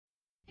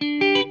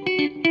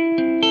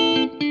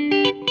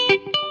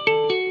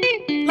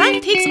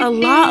a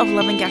lot of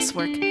love and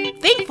guesswork.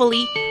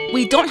 Thankfully,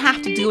 we don't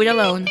have to do it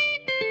alone.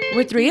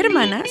 We're three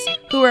hermanas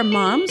who are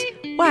moms,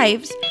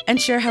 wives, and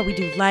share how we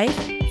do life,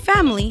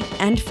 family,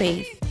 and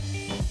faith.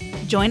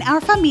 Join our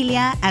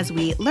familia as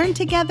we learn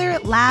together,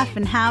 laugh,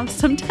 and have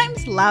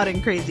sometimes loud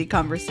and crazy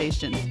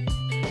conversations.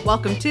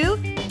 Welcome to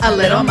A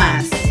Little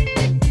Más.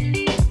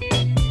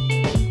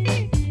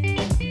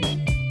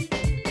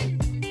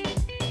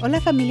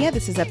 Hola familia,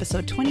 this is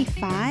episode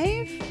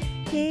 25.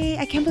 Yay,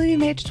 I can't believe we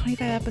made it to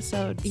 25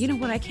 episodes. You know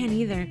what? I can't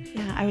either.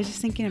 Yeah, I was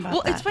just thinking about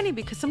that. Well, it's funny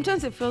because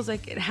sometimes it feels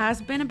like it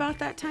has been about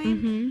that time.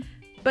 Mm-hmm.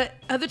 But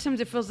other times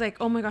it feels like,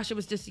 oh my gosh, it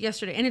was just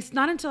yesterday. And it's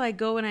not until I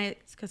go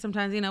because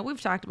sometimes, we've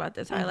talked about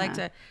this. I like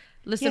to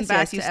listen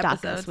back to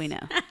episodes. Us, we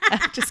know.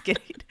 Just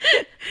kidding.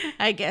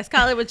 I guess.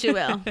 Call it what you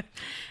will.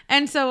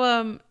 And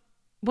so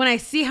when I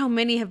see how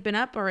many have been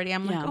up already,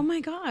 I'm like, oh my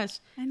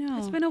gosh. I know.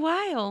 It's been a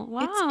while.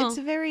 Wow. It's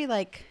a very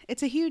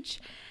it's a huge,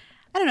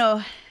 I don't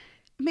know.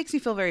 It makes me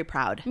feel very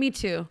proud. Me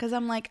too. Because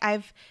I'm like,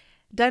 I've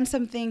done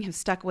something, have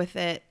stuck with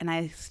it, and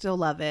I still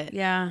love it.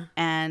 Yeah.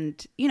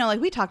 And,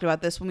 we talked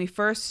about this when we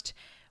first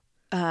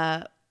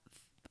were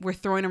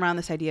throwing around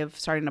this idea of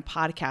starting a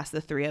podcast,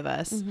 the three of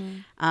us.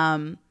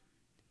 Mm-hmm.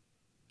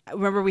 I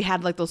remember we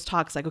had those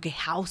talks okay,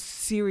 how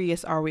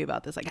serious are we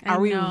about this? Are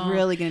we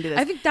really going to do this?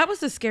 I think that was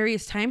the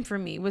scariest time for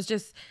me,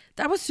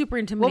 that was super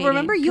intimidating. Well,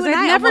 remember you and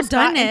I never almost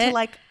done got it.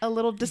 into a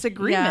little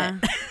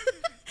disagreement. Yeah.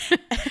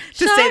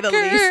 To say the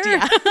least,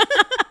 yeah.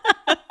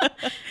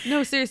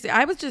 No, seriously.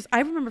 I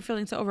remember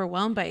feeling so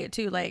overwhelmed by it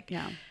too.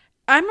 Yeah.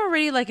 I'm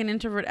already an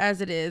introvert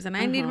as it is, and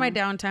I need my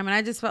downtime, and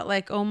I just felt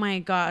oh my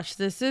gosh,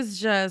 this is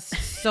just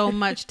so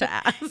much to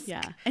ask.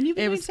 Yeah. And you've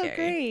been doing so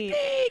scary.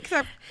 great.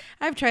 Thanks.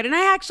 I've tried, and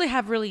I actually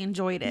have really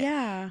enjoyed it.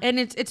 Yeah. And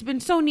it's been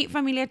so neat,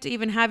 familia, to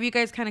even have you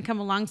guys kind of come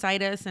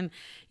alongside us, and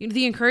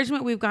the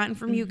encouragement we've gotten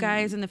from you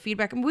guys and the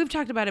feedback. I mean, we've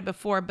talked about it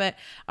before, but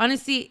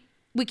honestly,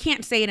 we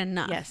can't say it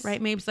enough. Yes. Right?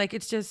 Maybe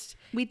it's just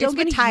we don't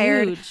get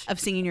tired huge. of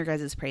singing your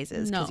guys'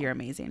 praises because you're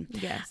amazing.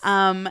 Yes.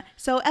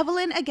 So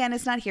Evelyn again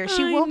is not here.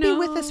 She won't be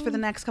with us for the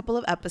next couple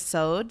of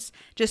episodes,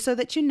 just so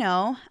that you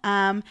know.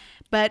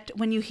 But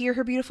when you hear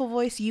her beautiful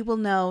voice, you will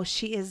know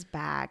she is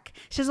back.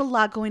 She has a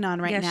lot going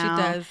on right now.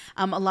 She does.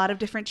 A lot of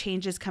different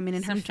changes coming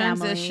in her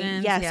family.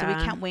 Transitions. Yeah, so we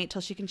can't wait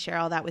till she can share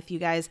all that with you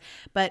guys.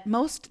 But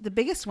the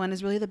biggest one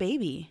is really the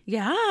baby.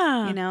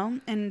 Yeah.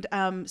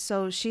 And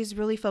so she's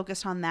really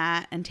focused on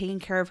that and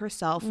taking care of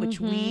herself, which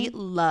we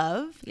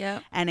love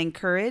and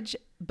encourage,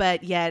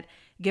 but yet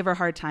give her a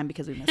hard time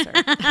because we miss her.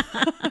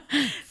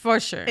 For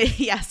sure.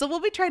 Yeah. So we'll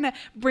be trying to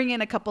bring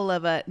in a couple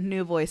of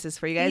new voices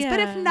for you guys. Yeah. But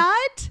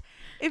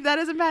if that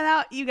doesn't pan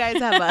out, you guys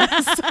have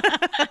us.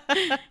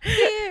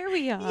 Here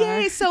we are.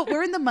 Yay. So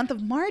we're in the month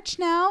of March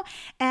now,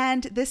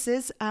 and this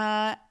is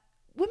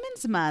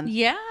Women's Month.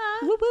 Yeah.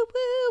 Woo, woo,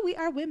 woo. We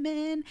are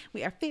women.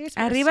 We are fierce.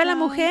 Arriba la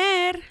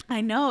mujer.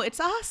 I know. It's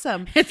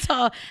awesome. It's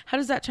all, how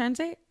does that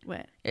translate?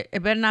 What?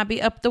 It better not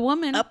be up the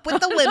woman. Up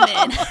with the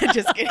women.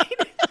 Just kidding.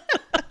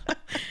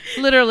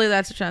 Literally,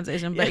 that's a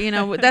translation, but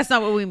that's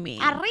not what we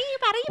mean. Arriba,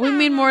 arriba. We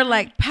mean more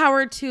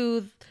power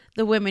to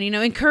the women,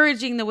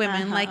 encouraging the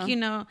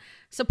women,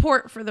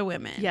 support for the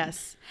women.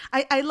 Yes.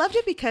 I loved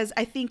it because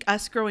I think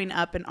us growing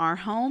up in our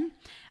home,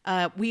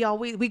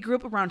 we grew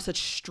up around such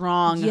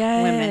strong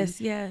women.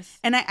 Yes.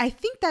 And I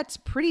think that's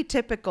pretty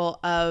typical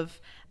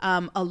of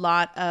a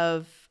lot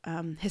of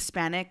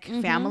Hispanic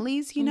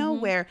families,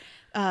 where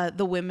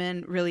the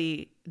women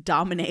really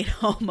dominate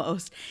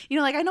almost.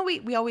 I know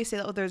we always say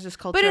that there's this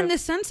culture. But in the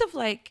sense of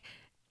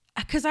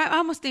because I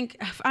almost think,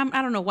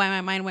 I don't know why my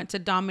mind went to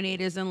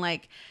dominate as in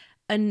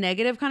a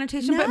negative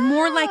connotation, but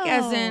more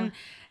as in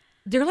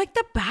they're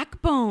the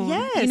backbone.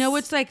 Yes.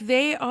 It's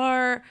they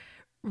are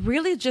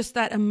really just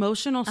that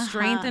emotional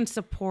strength and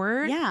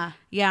support. Yeah.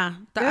 Yeah.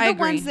 They're the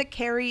ones that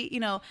carry,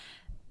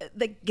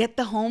 that get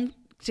the home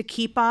to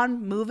keep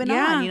on moving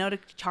on, to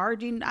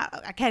charging.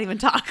 I can't even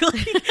talk.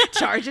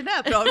 Charging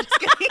up. No, I'm just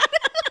kidding.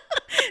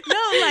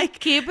 No,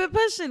 keep it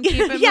pushing,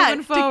 keep it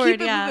moving forward.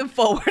 To keep it moving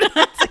forward.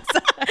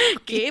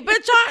 Keep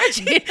it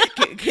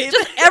charging.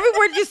 Just every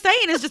word you're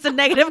saying is just a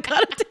negative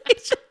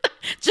connotation.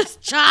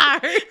 Just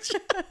charge.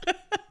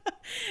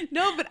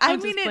 No, but I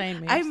mean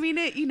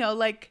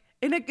it,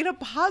 in a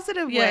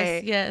positive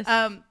way.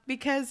 Yes.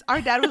 Because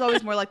our dad was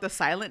always more the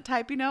silent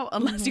type,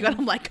 unless you got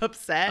him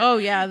upset. Oh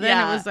yeah. Then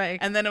it was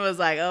and then it was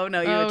oh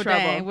no, you're in trouble.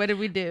 Dang, what did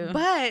we do?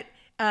 But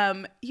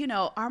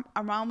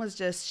our mom was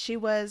just, she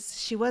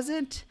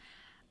wasn't,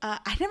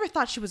 I never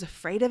thought she was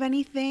afraid of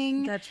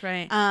anything. That's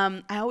right.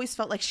 I always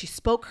felt like she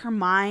spoke her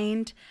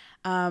mind,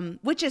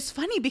 which is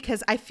funny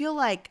because I feel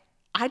like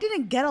I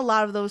didn't get a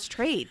lot of those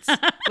traits,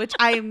 which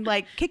I'm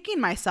kicking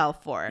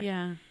myself for.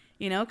 Yeah.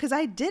 Because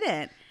I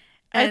didn't.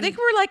 And I think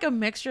we're a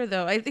mixture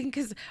though. I think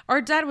because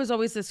our dad was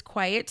always this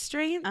quiet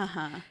strength.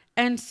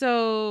 And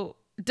so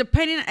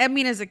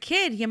as a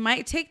kid, you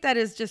might take that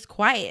as just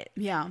quiet.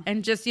 Yeah.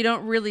 And just, you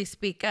don't really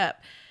speak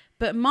up.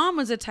 But mom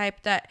was a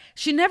type that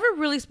she never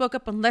really spoke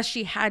up unless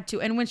she had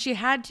to. And when she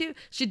had to,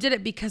 she did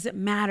it because it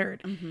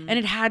mattered and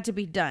it had to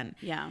be done.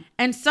 Yeah.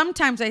 And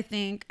sometimes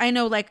I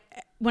know like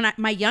when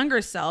my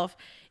younger self,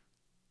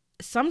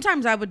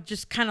 sometimes I would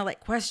just kind of like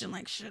question,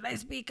 like, should I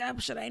speak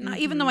up? Should I not?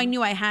 Even though I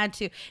knew I had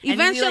to.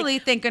 Eventually,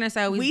 like, thank goodness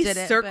I always did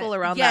it. We circle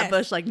around that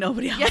bush like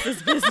nobody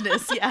else's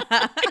business. Yeah.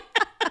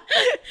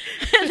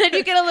 And then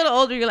you get a little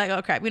older, you're like,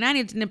 oh crap, I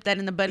need to nip that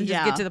in the bud and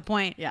just get to the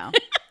point. Yeah.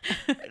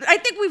 I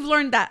think we've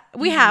learned that.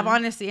 We have,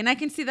 honestly. And I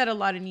can see that a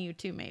lot in you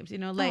too, Mabes. You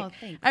know, like,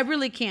 I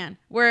really can.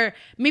 Where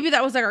maybe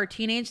that was like our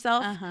teenage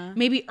self,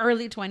 maybe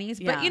early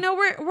 20s. But, you know,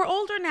 we're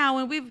older now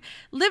and we've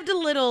lived a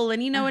little.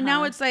 And, you know, and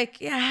now it's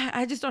like, yeah,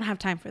 I just don't have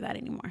time for that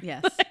anymore.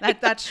 Yes,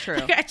 that's true.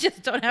 Like, I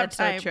just don't have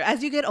time. So true.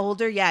 As you get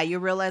older, you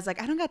realize,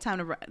 like, I don't got time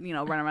to,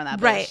 run around that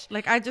bush. Right.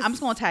 Like, I'm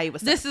just going to tell you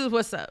what's up. This is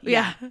what's up.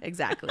 Yeah,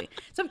 exactly.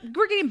 So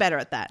we're getting better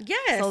at that.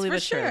 Yes, slowly for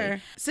but surely.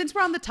 sure. Since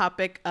we're on the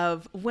topic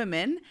of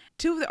women,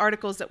 two of the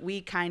articles that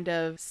we kind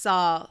of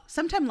saw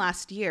sometime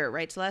last year,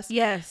 right, Celeste?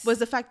 Yes. Was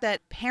the fact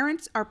that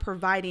parents are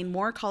providing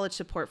more college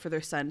support for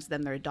their sons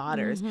than their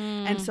daughters.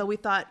 And so we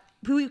thought,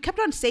 we kept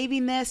on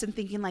saving this and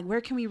thinking, like,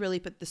 where can we really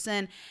put this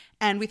in?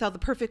 And we thought the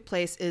perfect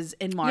place is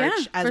in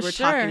March, as we're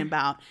talking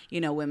about,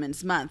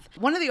 Women's Month.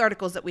 One of the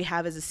articles that we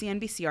have is a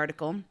CNBC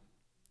article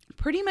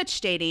pretty much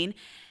stating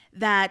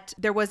that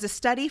there was a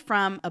study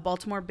from a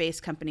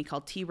Baltimore-based company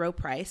called T. Rowe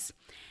Price,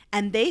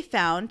 and they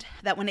found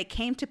that when it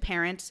came to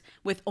parents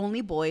with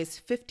only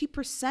boys,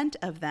 50%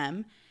 of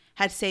them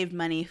had saved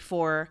money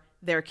for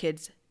their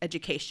kids'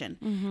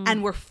 education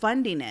and were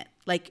funding it,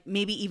 like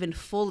maybe even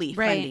fully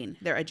funding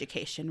their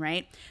education,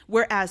 right?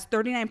 Whereas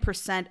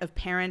 39% of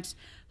parents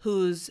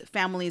whose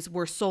families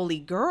were solely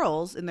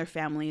girls in their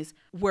families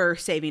were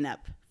saving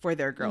up for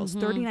their girls.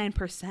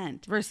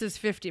 39% versus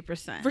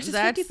 50%.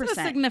 That's 50%. A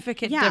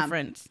significant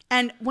difference.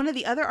 And one of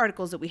the other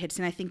articles that we had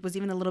seen, I think, was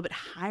even a little bit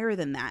higher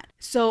than that.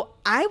 So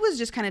I was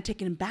just kind of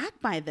taken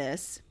back by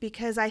this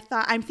because I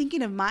thought, I'm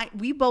thinking of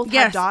we both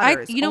have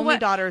daughters. Only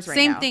daughters right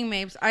now. Same thing,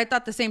 Mabes. I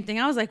thought the same thing.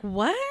 I was like,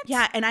 what?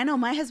 Yeah. And I know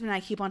my husband and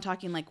I keep on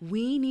talking, like,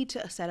 we need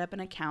to set up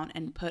an account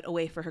and put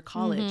away for her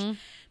college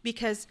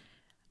because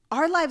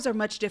our lives are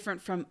much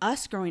different from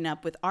us growing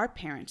up with our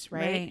parents,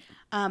 right?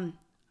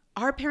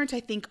 Our parents,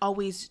 I think,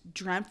 always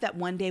dreamt that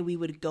one day we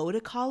would go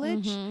to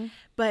college,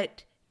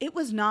 but it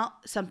was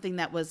not something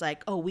that was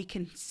like, oh, we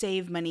can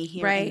save money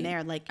here and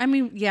there. Like, I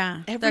mean,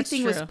 yeah,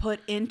 everything was put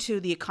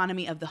into the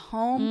economy of the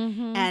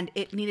home and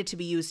it needed to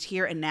be used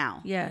here and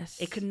now. Yes.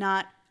 It could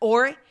not,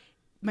 or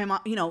my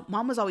mom,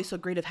 mom was always so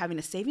great at having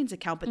a savings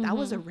account, but that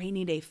was a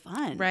rainy day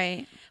fund.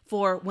 Right.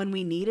 For when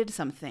we needed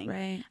something.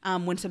 Right.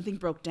 When something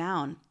broke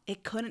down. They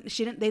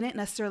didn't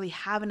necessarily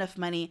have enough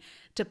money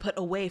to put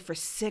away for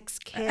 6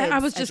 kids. I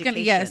was just going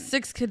to,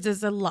 6 kids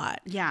is a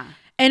lot. Yeah.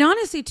 And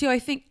honestly, too, I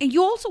think, and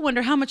you also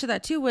wonder how much of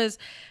that, too, was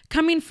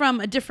coming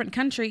from a different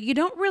country. You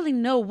don't really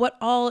know what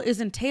all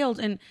is entailed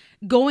in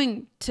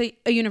going to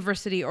a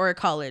university or a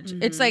college.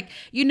 It's like,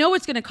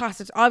 it's going to cost.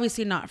 It's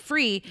obviously not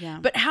free,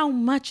 but how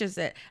much is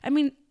it? I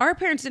mean, our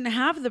parents didn't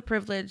have the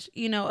privilege,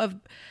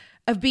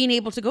 of being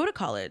able to go to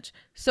college.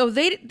 So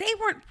they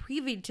weren't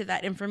privy to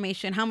that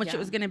information, how much it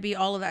was going to be,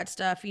 all of that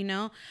stuff,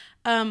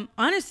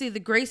 honestly, the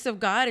grace of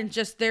God and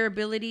just their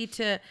ability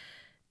to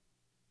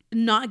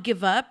not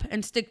give up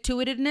and stick to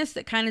itedness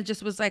that kind of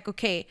just was like,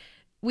 okay,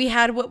 we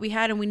had what we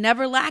had and we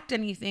never lacked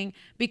anything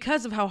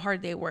because of how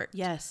hard they worked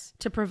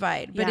to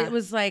provide. But it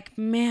was like,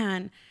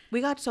 man,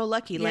 we got so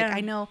lucky. Like, I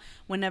know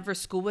whenever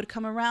school would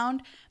come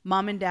around,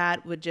 mom and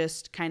dad would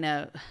just kind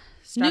of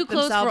new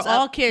clothes for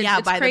all kids. Yeah,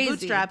 it's buy crazy. The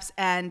bootstraps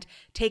and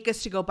take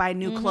us to go buy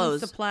new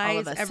clothes. Supplies, all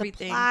of us.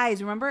 Everything.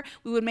 Supplies. Remember,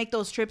 we would make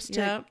those trips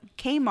to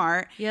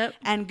Kmart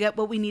and get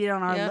what we needed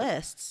on our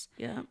lists.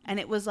 Yeah. And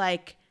it was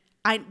like,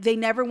 they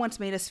never once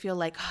made us feel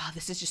like, oh,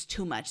 this is just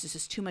too much. This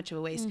is too much of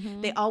a waste.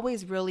 They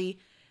always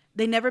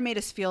they never made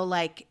us feel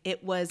like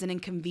it was an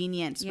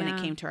inconvenience when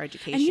it came to our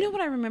education. And you know what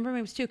I remember,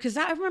 maybe too, because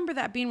I remember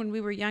that being when we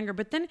were younger.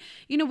 But then,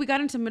 we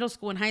got into middle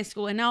school and high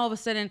school, and now all of a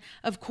sudden,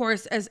 of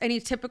course, as any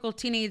typical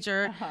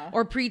teenager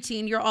or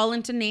preteen, you're all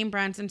into name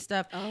brands and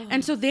stuff.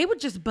 And so they would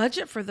just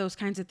budget for those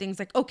kinds of things.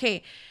 Like,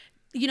 okay,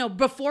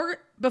 before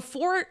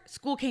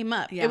school came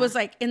up, it was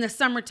like in the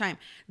summertime,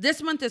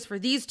 this month is for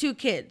these 2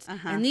 kids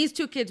and these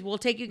 2 kids will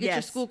take you get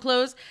your school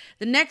clothes.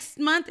 The next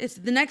month it's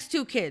the next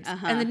 2 kids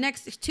and the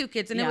next 2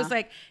 kids. And it was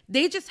like,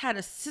 they just had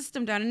a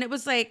system down, and it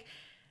was like,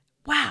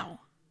 wow,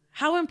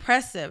 how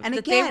impressive. And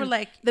that again, they were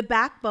like the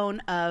backbone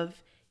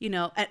of,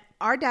 and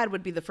our dad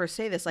would be the first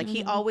to say this, like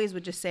he always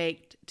would just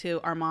say to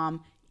our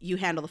mom, you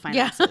handle the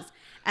finances.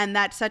 And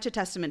that's such a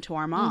testament to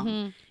our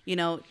mom,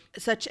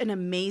 such an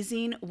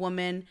amazing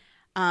woman,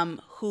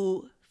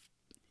 who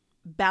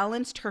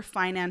balanced her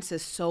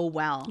finances so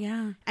well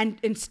and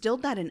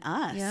instilled that in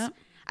us.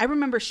 I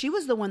remember she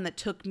was the one that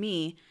took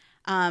me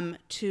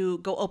to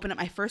go open up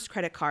my first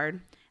credit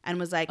card and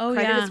was like,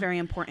 credit is very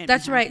important.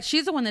 That's right.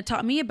 She's the one that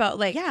taught me about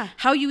like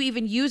how you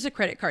even use a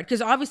credit card.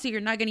 Because obviously you're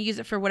not going to use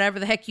it for whatever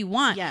the heck you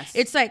want. Yes.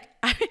 It's like,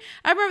 I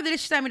remember that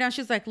she sat me down.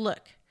 She's like,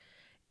 look,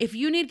 if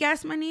you need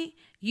gas money,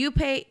 you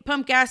pay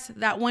pump gas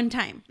that one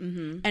time,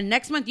 and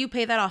next month you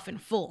pay that off in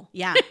full.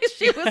 Yeah.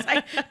 She was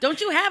like, don't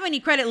you have any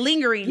credit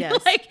lingering? Yes,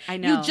 Like, I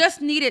know. you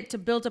just need it to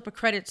build up a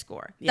credit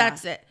score. Yeah.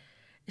 That's it.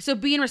 So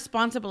being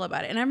responsible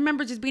about it. And I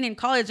remember just being in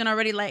college and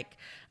already like,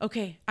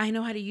 okay, I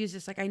know how to use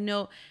this. Like, I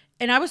know.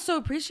 And I was so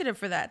appreciative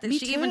for that Me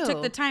she even too.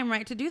 took the time,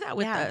 right, to do that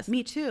with Yeah, us.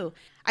 me too.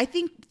 I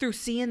think through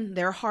seeing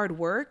their hard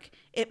work,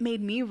 it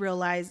made me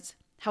realize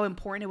how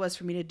important it was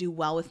for me to do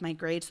well with my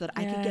grades so that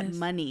I could get Yes.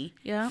 money,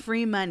 Yeah.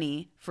 free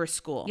money for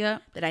school Yeah.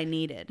 that I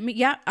needed. I mean,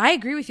 yeah, I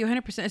agree with you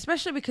 100%,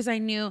 especially because I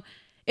knew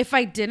if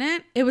I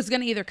didn't, it was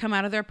going to either come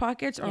out of their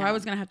pockets or Yeah. I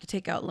was going to have to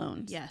take out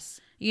loans. Yes.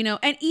 You know,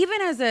 and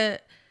even as an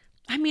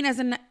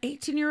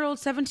 18-year-old,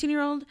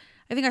 17-year-old,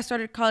 I think I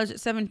started college at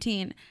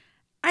 17.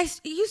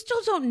 You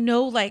still don't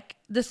know like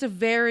the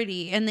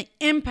severity and the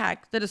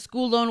impact that a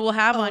school loan will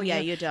have on yeah,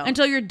 you. you don't.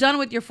 Until you're done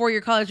with your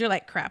 4-year college. You're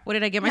like, crap, what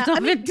did I get Yeah, myself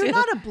I mean, into? you're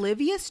not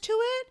oblivious to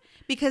it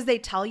because they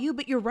tell you,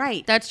 but you're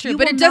right. That's true. You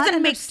But will it not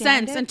doesn't make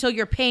understand sense it. until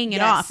you're paying it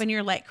Yes. off and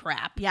you're like,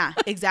 crap. Yeah,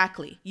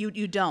 exactly. You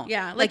don't.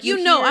 Yeah. Like,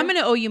 you know, hear- I'm going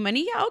to owe you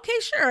money. Yeah. Okay,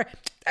 sure.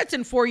 That's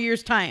in 4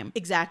 years' time.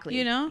 Exactly.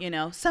 You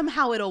know?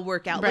 somehow it'll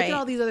work out. Look Right. at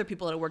all these other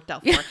people that it worked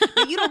out for.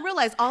 But you don't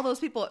realize all those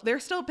people, they're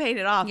still paying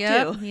it off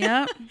Yep, too.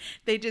 yep.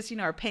 They just,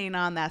 are paying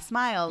on that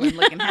smile and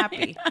looking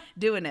happy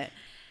doing it.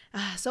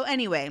 So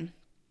anyway,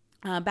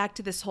 back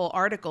to this whole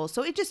article.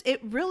 So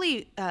it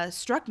really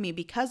struck me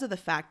because of the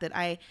fact that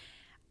I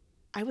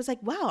was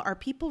like, wow, are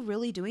people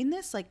really doing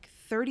this? Like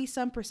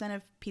 30%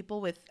 of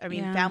people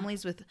Yeah.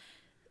 families with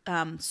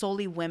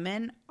solely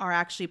women are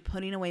actually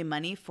putting away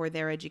money for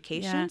their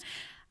education. Yeah.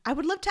 I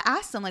would love to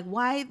ask them, like,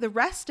 why the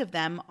rest of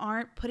them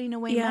aren't putting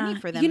away money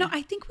for them. You know,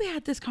 I think we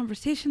had this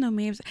conversation though,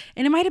 Mabes,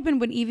 and it might have been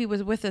when Evie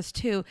was with us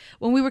too,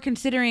 when we were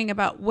considering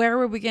about where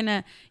were we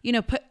gonna,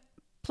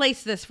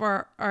 place this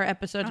for our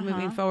episodes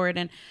moving forward.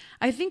 And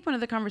I think one of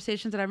the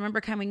conversations that I remember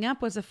coming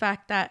up was the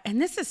fact that, and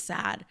this is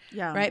sad,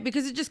 Yeah. right?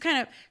 Because it just kind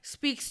of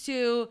speaks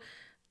to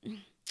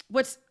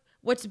what's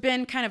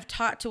been kind of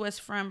taught to us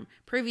from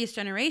previous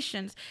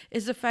generations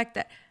is the fact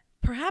that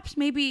perhaps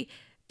maybe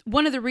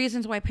one of the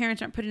reasons why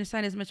parents aren't putting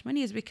aside as much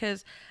money is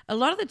because a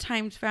lot of the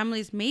times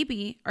families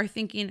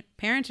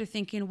parents are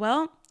thinking,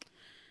 well,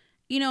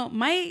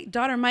 my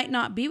daughter might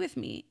not be with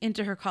me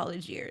into her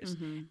college years.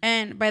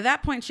 And by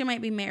that point, she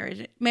might be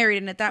married.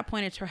 And at that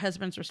point, it's her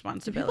husband's People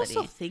responsibility.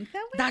 still think that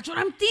way? That's what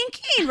I'm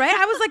thinking, right?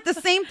 I was like the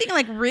same thing,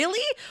 like, really?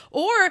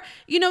 Or,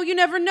 you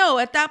never know.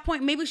 At that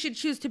point, maybe she'd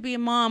choose to be a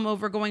mom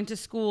over going to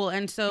school.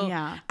 And so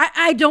Yeah.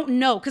 I don't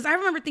know. Because I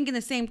remember thinking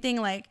the same thing,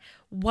 like,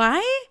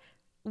 why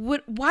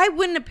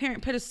wouldn't a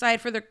parent put aside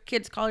for their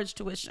kid's college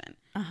tuition?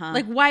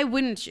 Like, why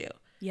wouldn't you?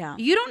 Yeah.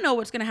 You don't know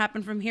what's going to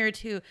happen from here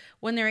to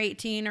when they're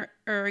 18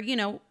 or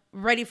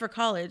ready for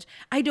college.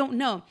 I don't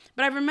know.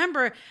 But I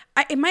remember,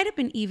 it might have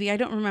been Evie. I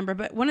don't remember.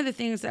 But one of the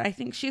things that I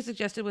think she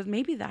suggested was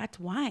maybe that's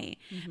why.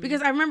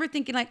 Because I remember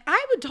thinking, like,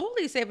 I would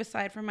totally save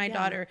aside for my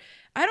daughter.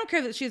 I don't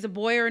care that she's a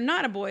boy or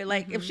not a boy.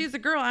 Like, if she's a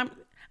girl,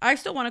 I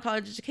still want a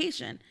college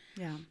education.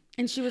 Yeah.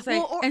 And she was like,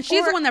 Well, and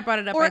she's the one that brought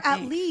it up, Or I think.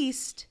 at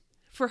least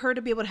for her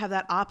to be able to have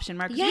that option,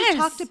 right? 'Cause Yes. we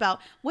talked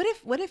about what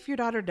if your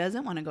daughter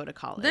doesn't want to go to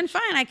college? Then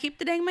fine, I keep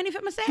the dang money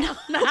for myself.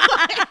 You're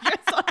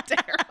so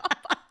terrible.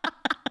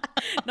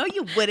 No,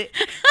 you wouldn't.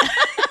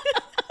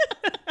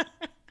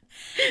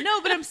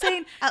 No, but I'm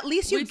saying at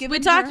least you've given We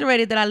talked her...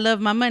 already that I love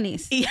my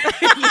monies. Yeah,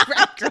 you're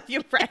right, girl,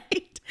 you're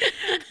right.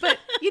 But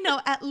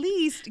at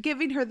least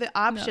giving her the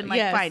option, like,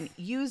 yes. fine,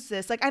 use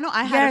this. Like, I know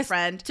I had a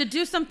friend, to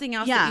do something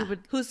else yeah, that you would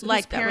whose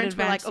like, parents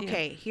that were would like, advance you.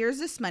 okay, here's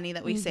this money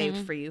that we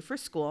saved for you for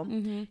school.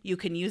 You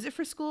can use it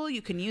for school.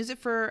 You can use it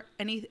for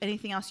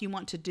anything else you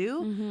want to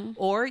do,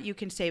 or you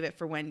can save it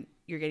for when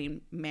you're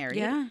getting married.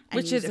 Yeah, and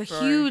which use is it a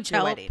for huge your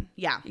help. wedding.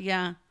 Yeah.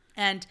 Yeah.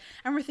 And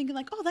I remember thinking,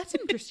 like, oh, that's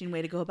an interesting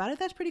way to go about it.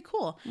 That's pretty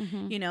cool.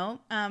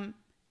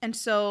 And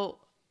so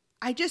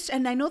I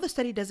know the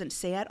study doesn't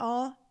say at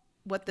all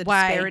what the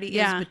disparity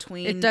is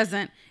between. It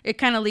doesn't. It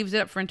kind of leaves it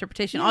up for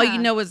interpretation. All Yeah. you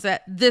know is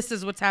that this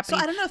is what's So happening.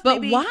 I don't know if but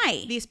maybe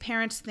why? these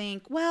parents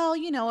think, well,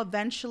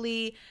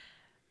 eventually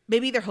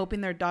maybe they're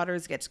hoping their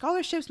daughters get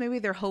scholarships. Maybe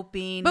they're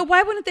hoping. But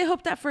why wouldn't they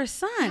hope that for a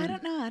son? I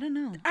don't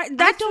know.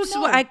 That's don't just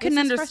know. what I This couldn't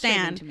is frustrating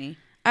understand. to me.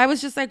 I was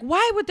just like,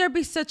 why would there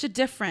be such a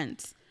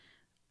difference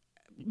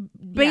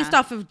based Yeah.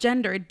 off of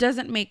gender? It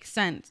doesn't make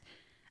sense.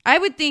 I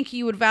would think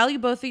you would value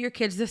both of your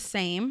kids the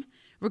same,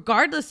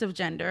 regardless of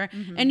gender,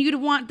 and you'd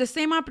want the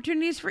same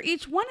opportunities for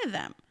each one of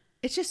them.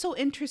 It's just so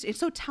interesting. It's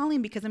so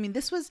telling because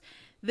this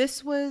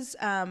was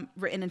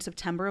written in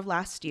September of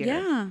last year.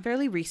 Yeah.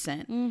 Fairly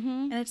recent.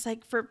 And it's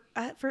like for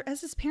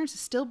us as parents to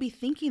still be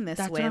thinking this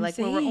That's way, what I'm like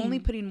where we're saying. only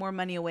putting more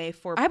money away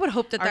for I would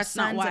hope that our that's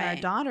not sons why. and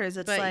our daughters.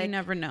 It's but like you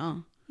never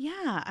know.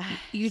 yeah,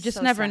 You just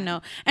so never sad.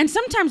 know. And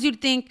sometimes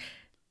you'd think,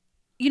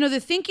 the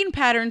thinking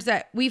patterns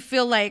that we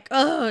feel like,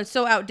 oh, it's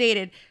so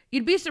outdated.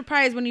 You'd be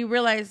surprised when you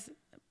realize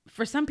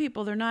for some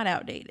people, they're not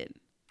outdated.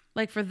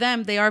 Like for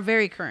them, they are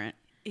very current.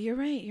 You're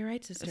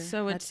right, sister.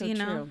 So That's it's,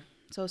 so true.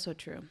 So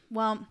true.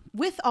 Well,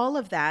 with all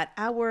of that,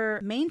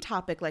 our main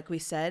topic, like we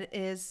said,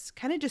 is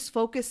kind of just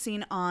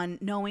focusing on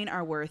knowing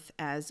our worth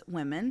as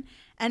women.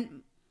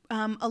 And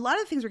a lot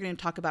of the things we're going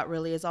to talk about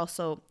really is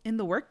also in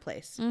the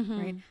workplace,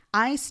 right?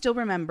 I still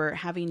remember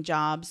having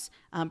jobs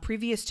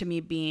previous to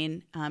me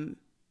being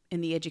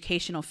in the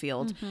educational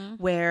field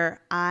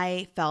where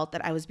I felt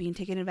that I was being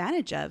taken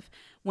advantage of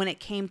when it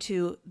came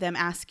to them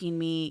asking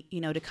me,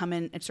 to come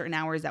in at certain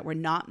hours that were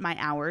not my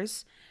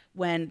hours,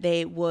 when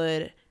they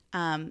would,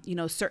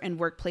 certain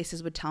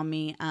workplaces would tell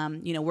me,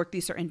 work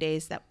these certain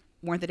days that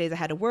weren't the days I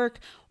had to work,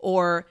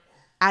 or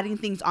adding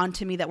things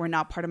onto me that were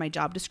not part of my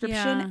job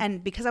description. Yeah.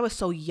 And because I was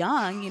so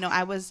young,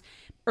 I was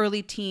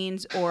early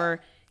teens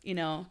or,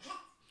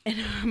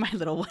 my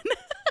little one.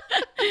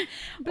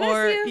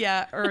 or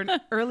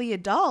an early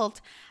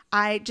adult,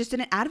 I just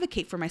didn't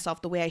advocate for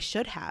myself the way I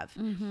should have.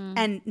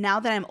 And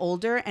now that I'm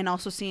older and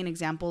also see an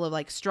example of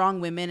like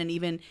strong women and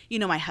even,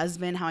 my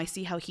husband, how I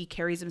see how he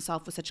carries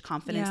himself with such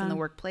confidence in the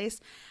workplace,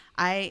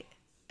 I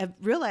have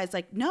realized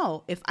like,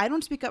 no, if I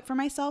don't speak up for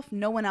myself,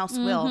 no one else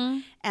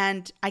will.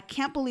 And I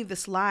can't believe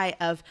this lie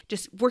of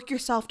just work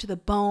yourself to the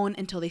bone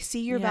until they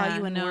see your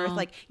value and worth.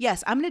 Like,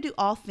 yes, I'm going to do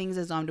all things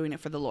as though I'm doing it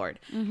for the Lord,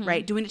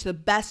 right? Doing it to the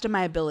best of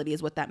my ability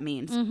is what that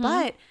means.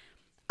 But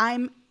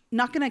I'm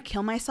not going to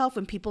kill myself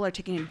when people are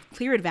taking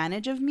clear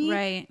advantage of me.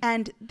 Right.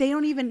 And they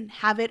don't even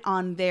have it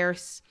on their,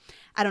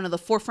 the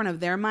forefront of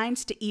their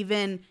minds to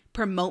even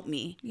promote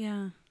me.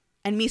 Yeah.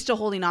 And me still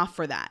holding off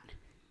for that.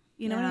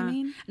 You know what I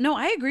mean? No,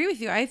 I agree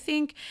with you. I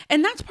think,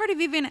 and that's part of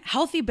even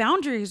healthy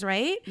boundaries,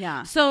 right?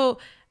 Yeah. So,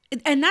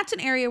 and that's an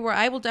area where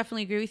I will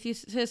definitely agree with you,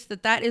 sis,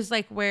 that is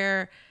like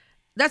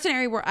that's an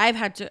area where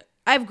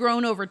I've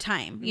grown over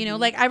time,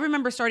 like I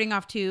remember starting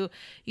off too,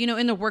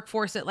 in the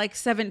workforce at like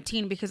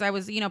 17 because I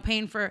was,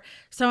 paying for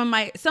some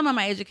of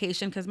my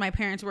education because my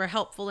parents were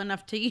helpful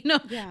enough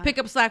to, pick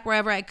up slack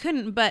wherever I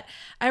couldn't. But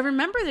I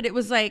remember that it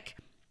was like,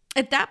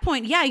 at that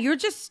point,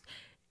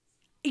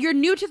 you're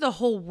new to the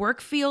whole work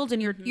field and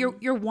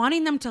you're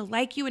wanting them to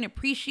like you and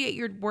appreciate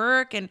your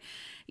work and,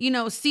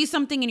 see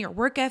something in your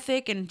work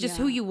ethic and just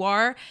who you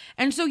are.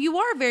 And so you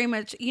are very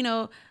much,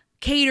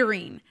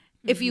 catering,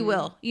 if you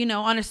will,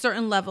 on a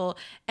certain level.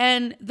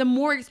 And the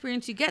more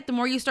experience you get, the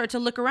more you start to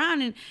look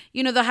around and,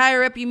 the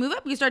higher up you move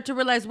up, you start to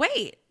realize,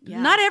 wait,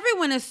 not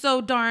everyone is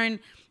so darn,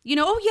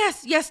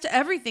 yes to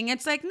everything.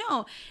 It's like,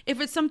 no,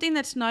 if it's something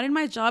that's not in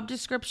my job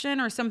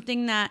description or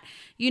something that,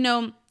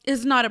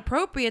 is not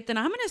appropriate, then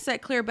I'm going to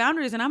set clear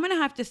boundaries and I'm going to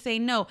have to say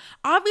no.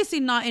 Obviously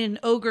not in an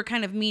ogre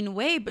kind of mean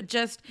way, but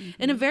just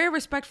in a very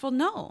respectful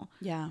no.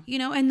 Yeah.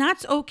 And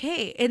that's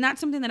okay. And that's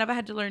something that I've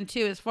had to learn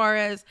too, as far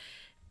as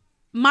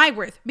my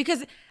worth,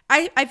 because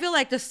I feel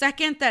like the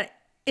second that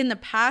in the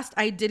past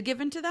I did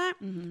give into that,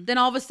 then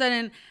all of a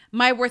sudden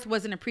my worth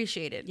wasn't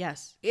appreciated.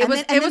 Yes. It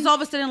was all of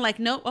a sudden like,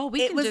 no,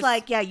 it was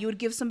like, you would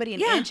give somebody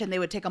an inch and they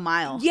would take a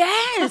mile.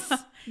 Yes.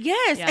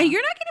 Yes. Yeah. And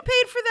you're not getting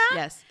paid for that.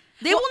 Yes.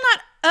 They will not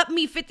up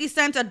me 50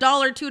 cents, $1,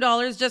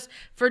 $2 just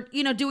for,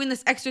 doing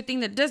this extra thing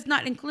that does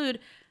not include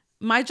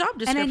my job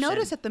description. And I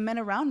noticed that the men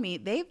around me,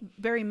 they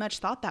very much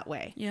thought that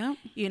way. Yeah.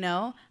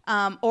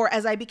 Or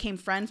as I became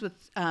friends with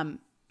men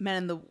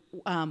in the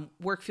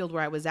work field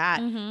where I was at,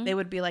 they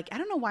would be like, I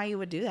don't know why you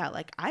would do that.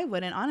 Like, I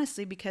wouldn't,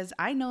 honestly, because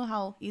I know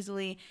how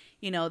easily,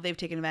 they've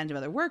taken advantage of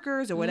other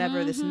workers or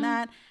whatever, this and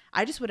that.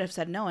 I just would have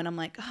said no. And I'm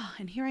like, oh,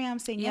 and here I am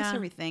saying yes to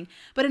everything.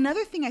 But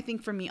another thing I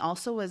think for me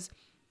also was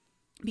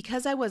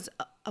because I was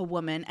a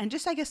woman, and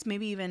just, I guess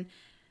maybe even,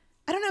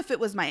 I don't know if it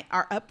was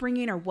our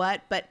upbringing or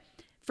what, but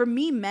for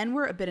me, men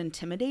were a bit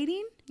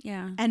intimidating.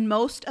 Yeah. And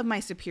most of my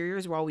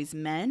superiors were always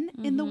men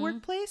in the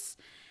workplace.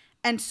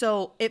 And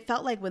so it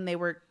felt like when they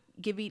were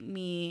giving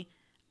me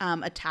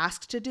a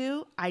task to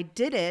do, I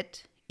did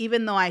it,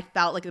 even though I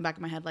felt like in the back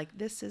of my head, like,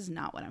 this is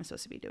not what I'm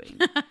supposed to be doing.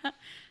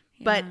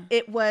 But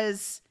it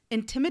was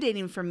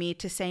intimidating for me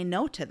to say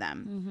no to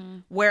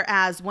them.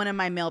 Whereas one of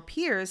my male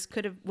peers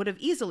would have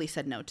easily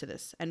said no to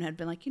this and had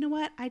been like, you know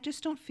what? I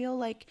just don't feel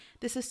like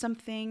this is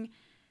something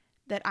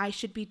that I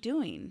should be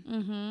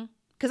doing.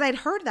 Because I'd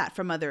heard that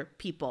from other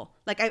people.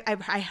 Like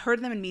I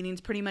heard them in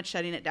meetings pretty much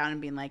shutting it down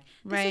and being like,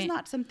 this is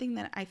not something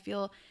that I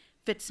feel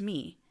fits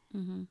me.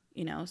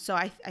 So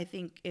I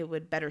think it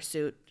would better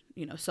suit,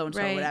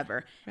 so-and-so or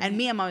whatever. Right. And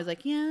me, I'm always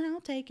like, yeah,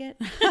 I'll take it.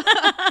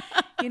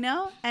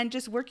 And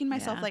just working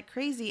myself like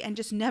crazy and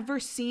just never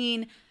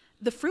seeing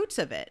the fruits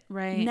of it.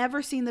 Right.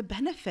 Never seeing the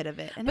benefit of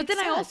it. And but then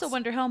I also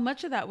wonder how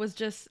much of that was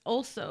just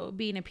also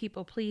being a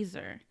people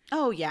pleaser.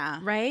 Oh yeah.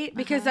 Right.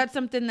 Because that's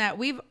something that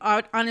we've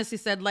honestly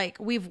said, like,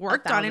 we've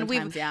worked on and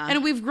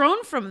we've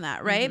grown from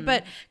that. Right.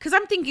 But cause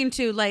I'm thinking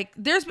too, like,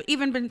 there's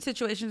even been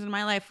situations in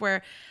my life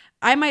where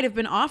I might've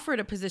been offered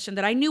a position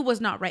that I knew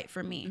was not right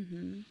for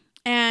me.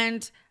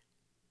 And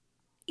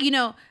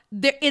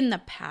there in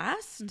the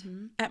past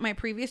at my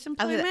previous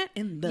employment,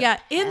 in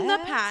the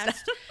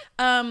past,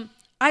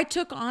 I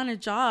took on a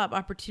job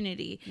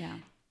opportunity,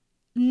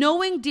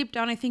 knowing deep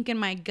down, I think in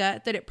my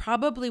gut, that it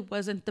probably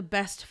wasn't the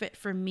best fit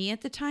for me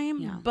at the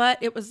time. But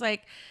it was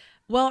like,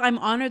 well, I'm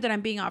honored that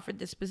I'm being offered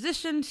this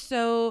position.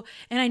 So,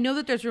 and I know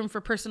that there's room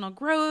for personal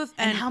growth.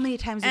 And how many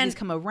times did these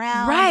come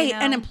around? Right. You know?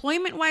 And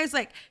employment wise,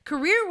 like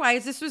career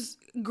wise, this was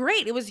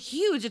great. It was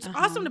huge. It's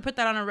awesome to put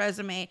that on a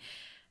resume.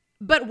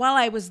 But while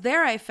I was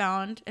there, I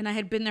found, and I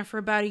had been there for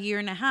about 1.5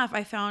 years,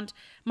 I found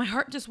my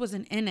heart just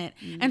wasn't in it.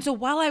 And so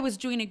while I was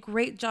doing a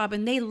great job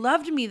and they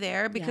loved me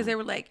there because they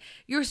were like,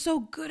 you're so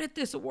good at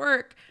this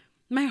work,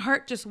 my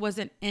heart just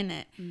wasn't in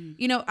it.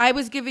 You know, I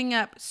was giving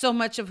up so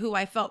much of who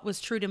I felt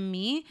was true to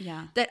me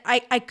that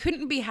I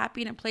couldn't be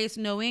happy in a place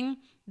knowing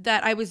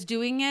that I was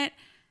doing it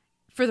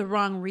for the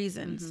wrong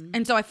reasons.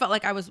 And so I felt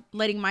like I was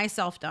letting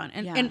myself down.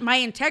 And my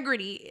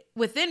integrity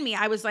within me,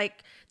 I was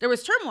like, there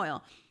was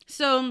turmoil.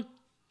 So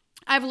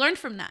I've learned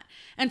from that.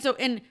 And so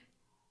in,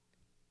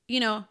 you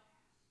know,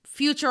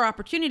 future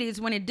opportunities,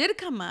 when it did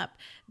come up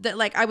that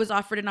like I was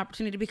offered an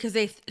opportunity because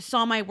they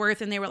saw my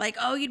worth and they were like,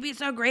 oh, you'd be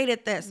so great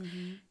at this.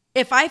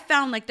 If I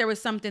found like there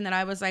was something that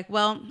I was like,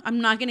 well,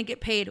 I'm not going to get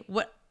paid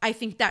what I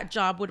think that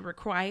job would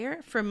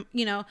require from,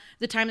 you know,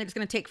 the time that it's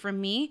going to take from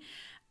me,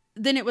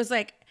 then it was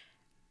like,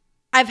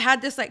 I've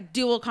had this like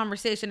dual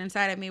conversation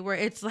inside of me where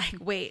it's like,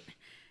 wait,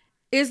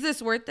 is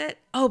this worth it?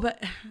 Oh,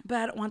 but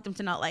I don't want them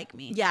to not like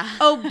me. Yeah.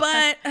 Oh,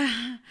 but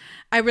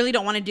I really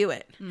don't want to do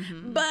it.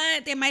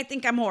 But they might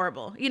think I'm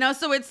horrible, you know?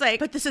 So it's like,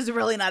 But this is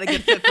really not a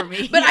good fit for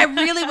me. but I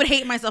really would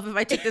hate myself if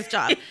I took this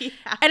job.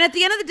 And at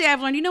the end of the day,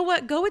 I've learned, you know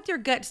what? Go with your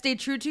gut. Stay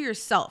true to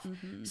yourself.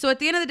 So at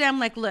the end of the day, I'm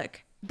like,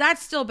 look,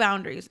 that's still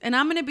boundaries. And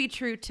I'm going to be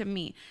true to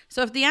me.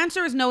 So if the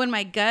answer is no in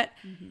my gut,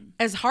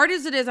 as hard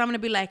as it is, I'm going to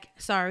be like,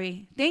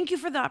 sorry. Thank you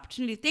for the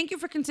opportunity. Thank you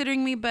for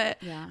considering me. But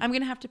I'm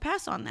going to have to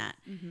pass on that.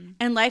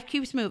 And life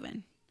keeps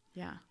moving.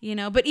 Yeah. You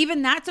know, but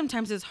even that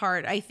sometimes is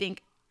hard, I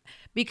think,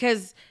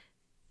 because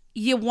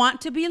you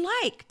want to be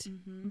liked.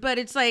 But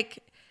it's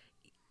like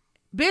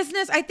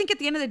business. I think at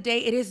the end of the day,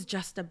 it is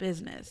just a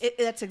business.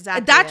 That's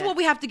exactly That's it. what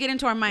we have to get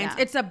into our minds.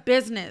 Yeah. It's a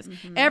business.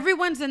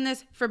 Everyone's in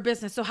this for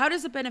business. So how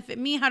does it benefit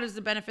me? How does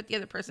it benefit the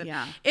other person?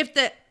 Yeah. If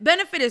the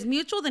benefit is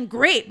mutual, then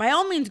great. By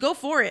all means, go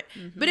for it.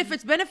 But if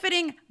it's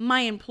benefiting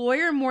my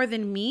employer more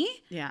than me,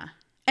 Yeah.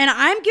 and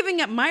I'm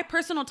giving up my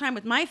personal time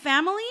with my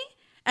family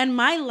and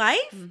my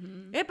life,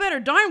 it better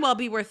darn well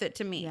be worth it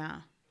to me.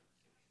 Yeah.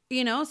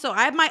 You know, so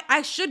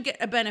I should get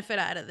a benefit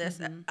out of this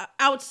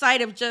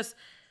outside of just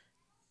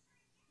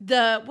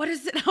what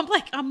is it?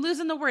 I'm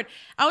losing the word.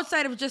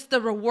 Outside of just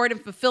the reward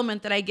and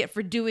fulfillment that I get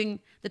for doing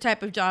the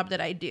type of job that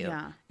I do.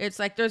 Yeah. It's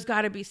like, there's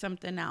got to be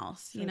something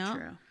else, you know?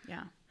 True.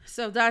 Yeah.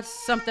 So that's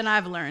something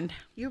I've learned.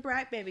 You're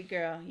right, baby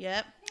girl.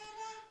 Yep.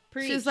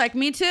 Preach. She's like,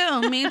 me too,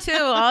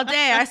 all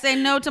day. I say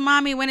no to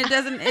mommy when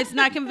it's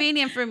not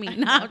convenient for me.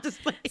 No, I'm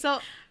just like. So,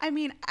 I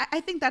mean,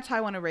 I think that's how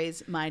I want to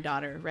raise my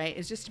daughter, right?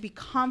 Is just to be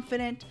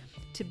confident,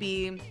 to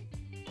be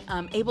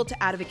able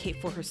to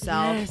advocate for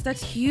herself. Yes,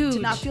 that's huge. To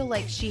not feel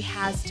like she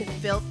has to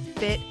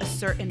fit a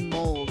certain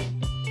mold.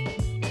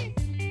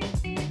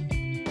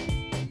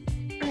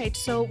 All right,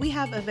 so we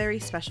have a very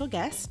special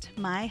guest,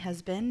 my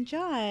husband,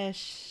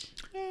 Josh.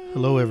 Yay.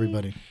 Hello,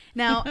 everybody.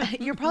 Now,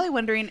 you're probably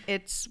wondering,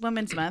 it's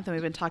Women's Month, and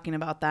we've been talking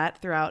about that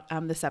throughout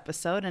this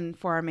episode and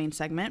for our main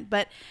segment.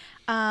 But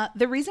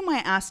the reason why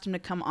I asked him to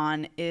come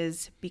on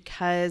is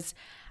because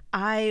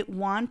I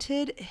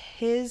wanted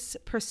his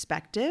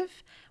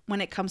perspective when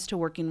it comes to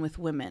working with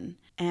women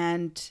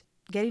and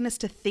getting us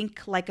to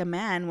think like a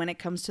man when it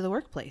comes to the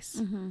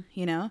workplace,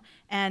 you know,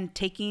 and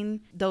taking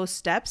those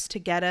steps to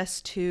get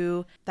us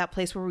to that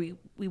place where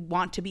we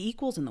want to be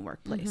equals in the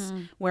workplace,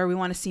 where we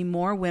want to see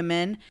more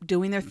women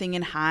doing their thing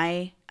in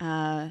high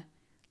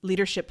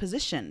leadership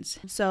positions.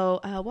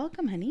 So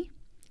welcome, honey.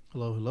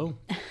 Hello, hello.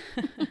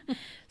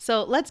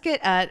 So let's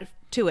get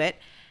to it.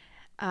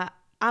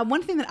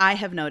 One thing that I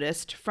have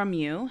noticed from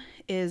you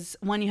is,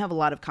 one, you have a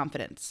lot of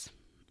confidence,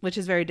 which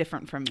is very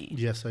different from me.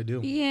 Yes, I do.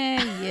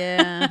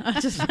 Yeah. I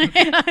just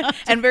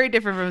And very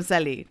different from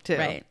Sally, too.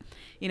 Right.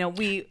 You know,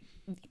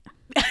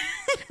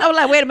 I was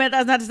like, wait a minute,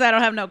 that's not to say I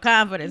don't have no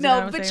confidence.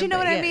 No, but you know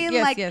what I mean?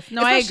 Yes, Like, yes.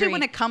 No, I especially agree.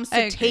 when it comes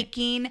to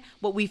taking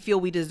what we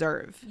feel we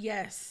deserve.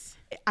 Yes.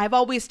 I've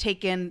always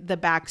taken the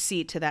back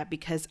seat to that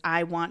because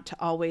I want to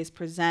always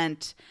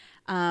present,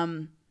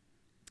 I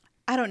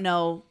don't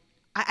know,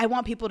 I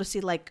want people to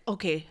see like,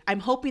 okay, I'm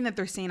hoping that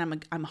they're saying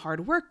I'm a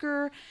hard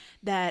worker,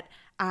 that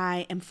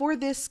I am for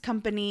this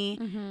company.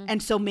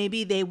 And so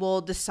maybe they will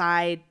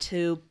decide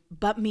to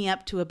bump me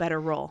up to a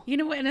better role. You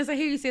know what? And as I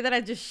hear you say that, I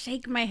just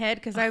shake my head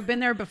because I've been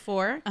there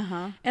before.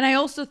 And I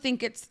also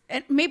think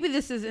and maybe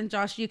this is, and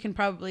Josh, you can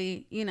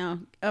probably, you know,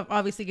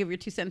 obviously give your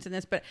 2 cents in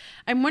this, but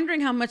I'm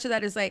wondering how much of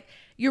that is like,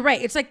 you're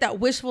right. It's like that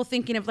wishful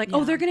thinking of like,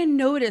 oh, they're going to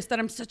notice that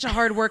I'm such a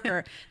hard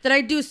worker, that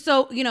I do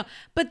so, you know,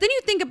 but then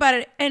you think about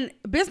it, and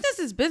business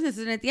is business.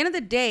 And at the end of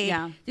the day,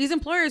 these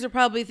employers are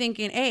probably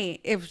thinking,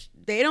 hey, if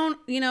they don't,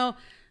 you know,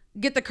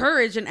 get the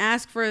courage and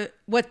ask for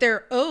what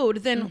they're owed,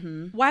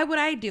 then why would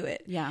I do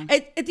it? Yeah.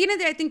 At the end of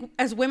the day, I think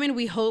as women,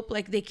 we hope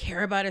like they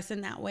care about us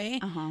in that way.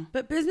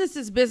 But business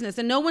is business,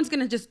 and no one's going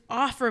to just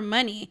offer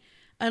money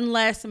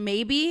unless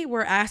maybe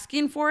we're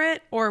asking for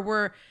it or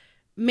we're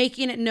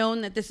making it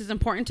known that this is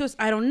important to us.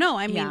 I don't know.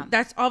 I mean, Yeah.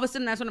 that's all of a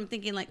sudden, that's what I'm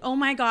thinking, like, oh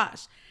my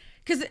gosh.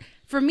 Because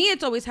for me,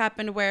 it's always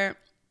happened where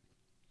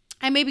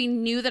I maybe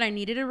knew that I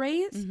needed a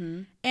raise,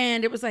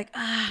 and it was like,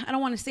 I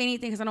don't want to say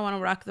anything because I don't want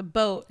to rock the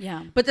boat.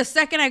 Yeah. But the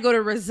second I go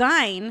to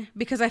resign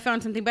because I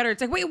found something better, it's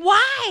like, wait,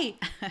 why?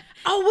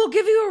 Oh, we'll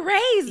give you a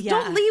raise. Yeah.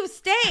 Don't leave,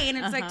 stay. And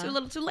it's like too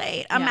little, too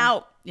late. I'm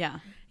out. Yeah.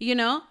 You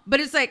know.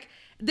 But it's like,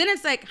 then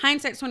it's like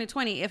hindsight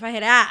 2020. If I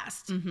had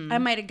asked, I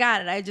might have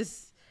got it. I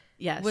just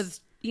Yes.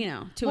 was,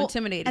 too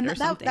intimidated and or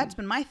something. That's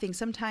been my thing.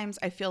 Sometimes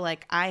I feel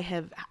like I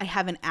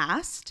haven't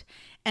asked,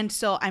 and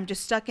so I'm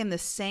just stuck in the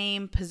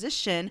same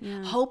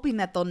position, hoping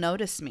that they'll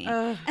notice me.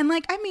 And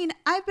like, I mean,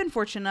 I've been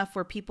fortunate enough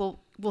where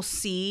people will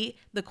see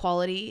the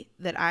quality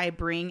that I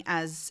bring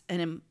as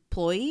an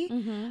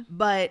employee,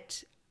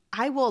 but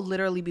I will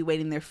literally be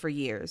waiting there for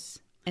years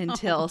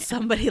until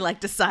somebody like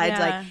decides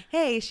like,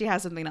 hey, she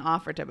has something to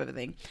offer, type of a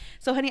thing.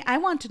 So honey, I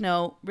want to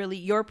know really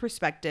your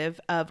perspective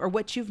of, or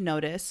what you've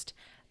noticed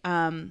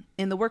in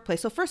the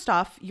workplace. So first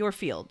off, your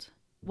field.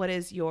 What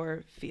is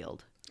your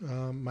field?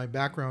 My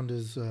background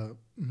is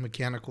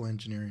mechanical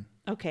engineering.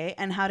 Okay.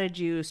 And how did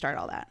you start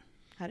all that?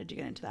 How did you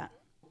get into that?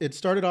 It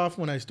started off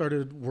when I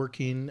started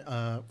working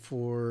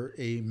for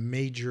a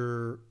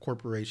major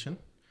corporation.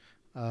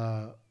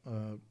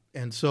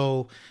 And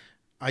so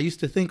I used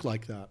to think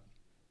like that,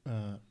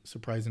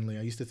 surprisingly.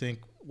 I used to think,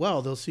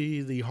 well, they'll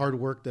see the hard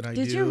work that I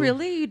do. Did you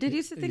really? You did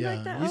used to think yeah,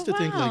 like that? I used to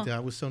think like that. I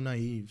was so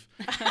naive.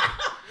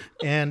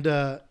 And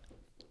I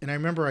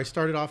remember I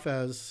started off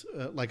as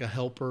like a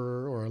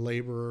helper or a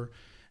laborer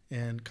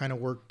and kind of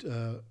worked,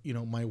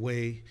 my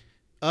way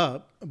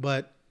up.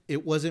 But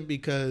it wasn't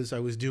because I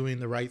was doing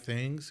the right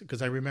things.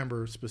 Because I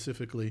remember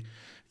specifically,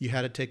 you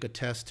had to take a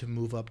test to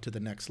move up to the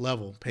next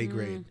level, pay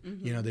grade.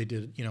 They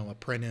did,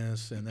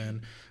 apprentice, and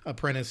then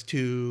apprentice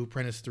 2,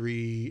 apprentice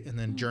 3, and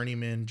then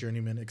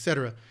journeyman,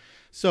 etc.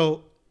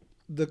 So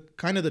the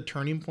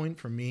turning point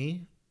for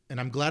me, and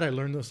I'm glad I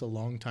learned this a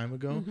long time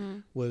ago,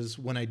 was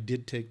when I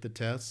did take the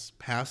tests,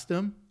 passed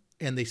them,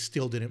 and they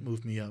still didn't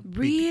move me up.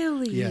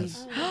 Really?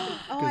 Yes.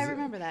 I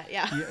remember that.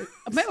 Yeah.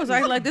 I was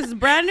like, this is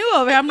brand new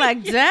over here. I'm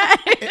like, dang.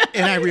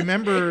 And I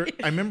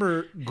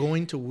remember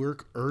going to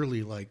work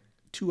early, like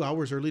 2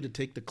 hours early to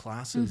take the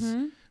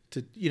classes,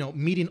 to,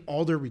 meeting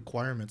all their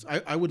requirements.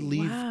 I would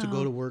leave to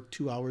go to work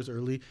 2 hours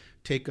early,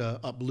 take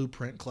a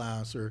blueprint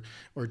class or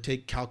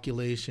take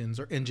calculations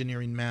or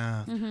engineering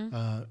math.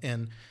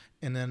 And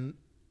then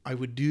I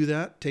would do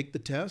that, take the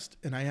test,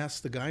 and I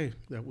asked the guy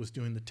that was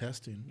doing the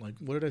testing, like,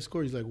 what did I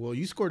score? He's like, well,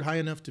 you scored high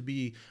enough to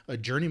be a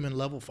journeyman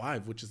level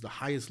 5, which is the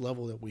highest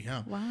level that we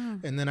have. Wow.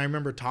 And then I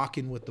remember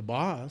talking with the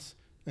boss,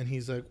 and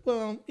he's like,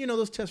 well,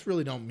 those tests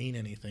really don't mean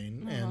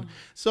anything. And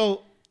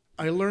so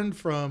I learned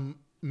from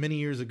many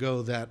years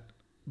ago that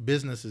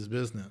business is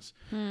business.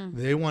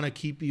 They want to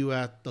keep you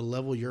at the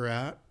level you're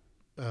at,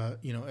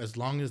 as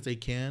long as they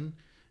can,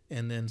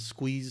 and then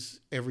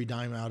squeeze every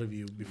dime out of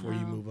you before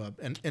you move up.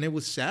 And it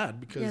was sad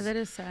because that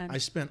is sad. I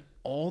spent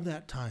all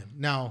that time.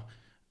 Now,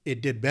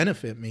 it did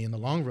benefit me in the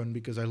long run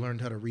because I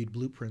learned how to read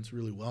blueprints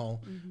really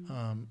well.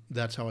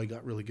 That's how I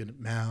got really good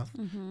at math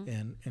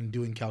and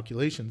doing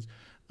calculations.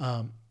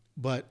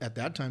 But at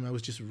that time, I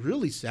was just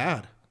really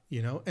sad.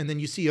 And then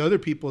you see other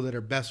people that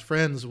are best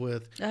friends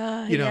with,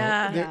 they're the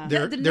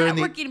in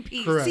networking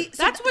piece. Correct. See,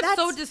 that's what's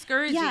so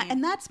discouraging. Yeah,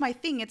 and that's my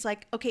thing. It's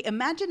like, okay,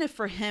 imagine if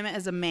for him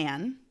as a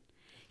man,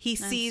 he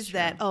sees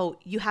that,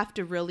 you have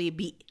to really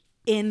be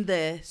in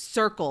the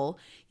circle,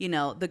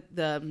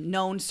 the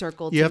known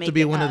circle. You have to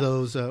be one up. of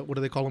those, what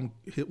do they call them?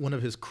 One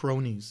of his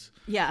cronies.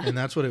 Yeah. And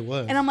that's what it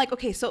was. And I'm like,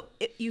 okay, so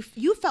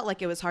you felt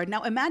like it was hard.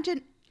 Now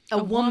imagine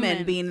a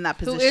woman being in that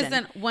position. Who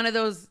isn't one of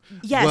those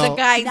the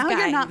guys. Now guys.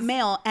 you're not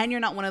male and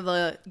you're not one of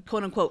the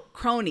quote unquote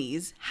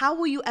cronies. How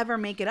will you ever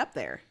make it up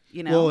there?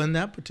 Well, in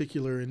that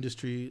particular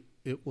industry,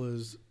 it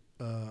was,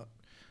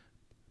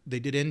 they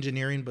did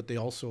engineering, but they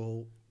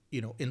also,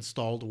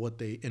 installed what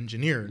they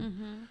engineered.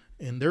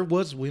 And there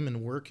was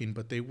women working,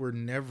 but they were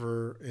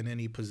never in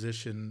any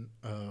position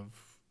of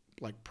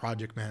like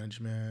project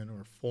management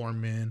or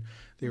foreman.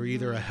 They were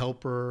either a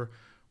helper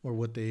or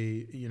what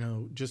they,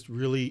 just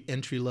really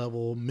entry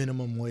level,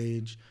 minimum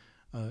wage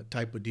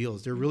type of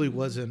deals. There really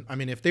wasn't. I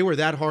mean, if they were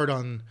that hard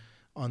on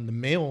the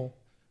male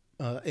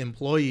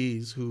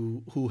employees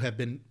who have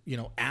been,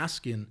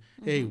 asking,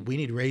 hey, we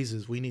need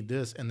raises, we need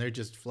this, and they're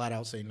just flat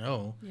out saying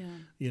no.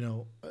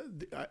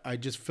 I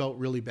just felt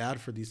really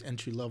bad for these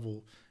entry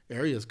level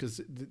areas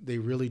because they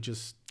really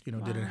just,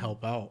 didn't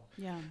help out.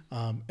 Yeah.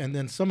 And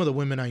then some of the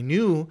women I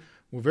knew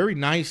were very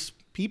nice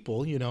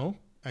people,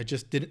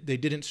 they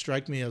didn't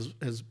strike me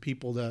as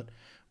people that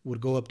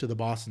would go up to the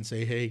boss and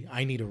say, hey,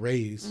 I need a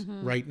raise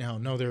right now.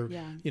 No, they're,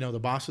 the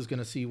boss is going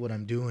to see what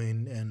I'm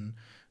doing and,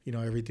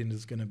 everything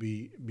is going to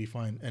be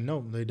fine. And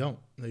no, they don't.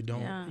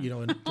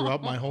 And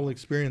throughout my whole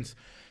experience,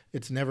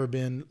 it's never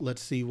been,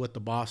 let's see what the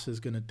boss is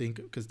going to think,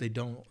 because they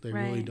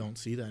really don't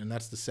see that. And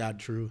that's the sad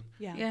truth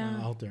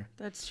out there.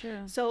 That's true.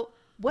 So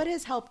what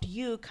has helped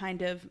you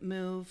kind of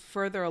move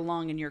further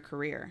along in your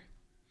career?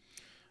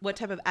 what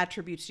type of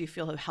attributes do you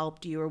feel have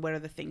helped you, or what are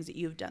the things that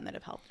you've done that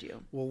have helped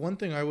you? Well, one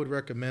thing I would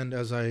recommend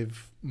as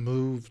I've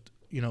moved,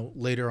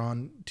 later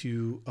on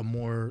to a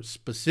more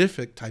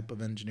specific type of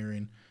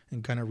engineering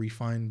and kind of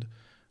refined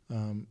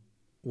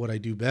what I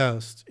do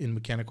best in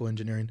mechanical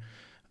engineering,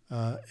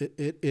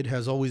 it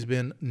has always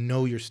been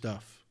know your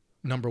stuff.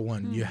 Number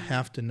one, you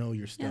have to know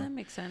your stuff. Yeah, that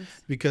makes sense.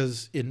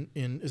 Because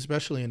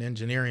especially in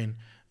engineering,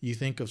 you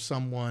think of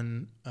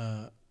someone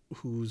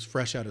who's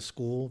fresh out of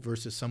school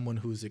versus someone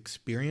who's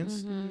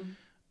experienced.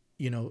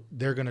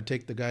 They're going to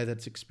take the guy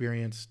that's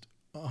experienced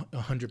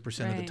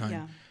 100% of the time.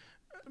 Yeah.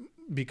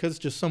 Because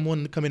just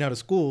someone coming out of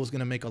school is going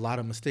to make a lot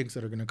of mistakes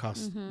that are going to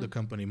cost the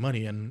company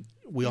money. And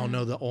we all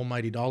know the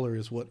almighty dollar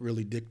is what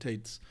really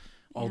dictates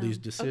all these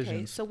decisions.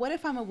 Okay, so what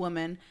if I'm a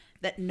woman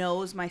that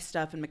knows my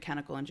stuff in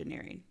mechanical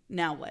engineering?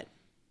 Now what?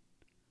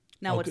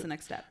 Now what's the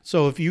next step?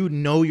 So if you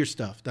know your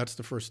stuff, that's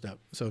the first step.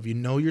 So if you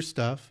know your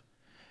stuff,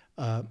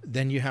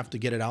 then you have to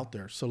get it out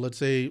there. So let's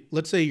say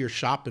you're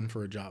shopping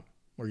for a job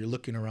or you're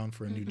looking around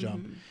for a new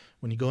job.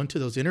 When you go into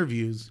those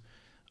interviews,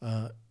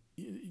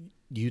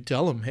 you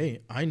tell them,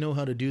 hey, I know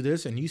how to do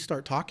this, and you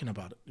start talking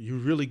about it. You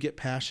really get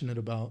passionate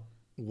about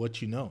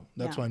what you know.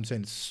 That's why I'm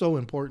saying it's so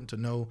important to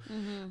know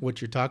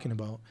what you're talking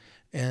about,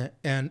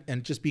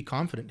 and just be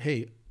confident.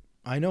 Hey,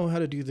 I know how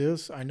to do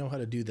this. I know how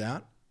to do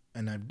that,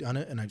 and I've done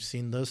it, and I've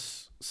seen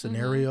this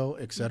scenario,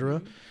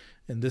 etc.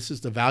 And this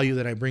is the value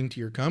that I bring to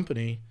your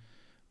company.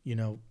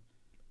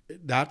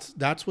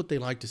 That's what they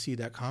like to see,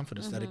 that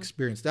confidence, that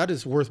experience. That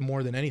is worth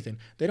more than anything.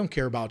 They don't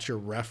care about your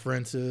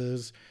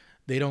references.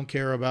 They don't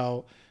care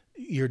about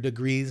your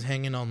degrees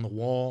hanging on the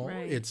wall.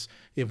 Right. It's,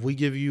 if we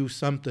give you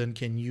something,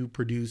 can you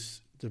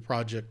produce the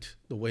project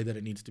the way that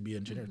it needs to be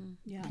engineered?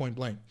 Point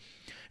blank.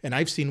 And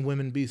I've seen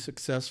women be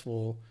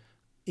successful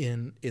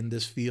in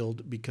this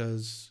field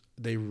because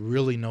they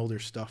really know their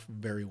stuff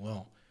very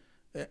well.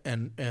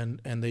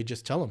 And they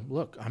just tell them,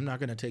 look, I'm not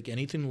going to take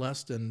anything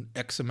less than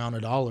X amount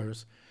of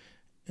dollars,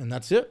 and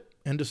that's it.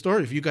 End of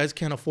story. If you guys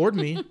can't afford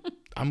me,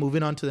 I'm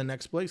moving on to the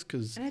next place.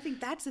 And I think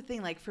that's the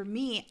thing. Like, for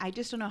me, I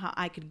just don't know how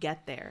I could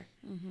get there.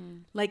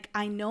 Like,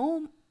 I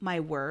know my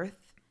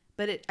worth,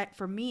 but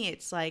for me,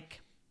 it's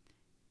like,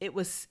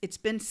 it's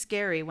been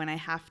scary when I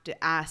have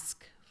to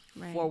ask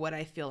for what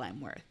I feel I'm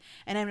worth.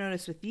 And I've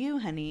noticed with you,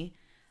 honey,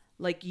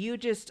 like, you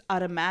just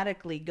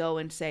automatically go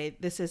and say,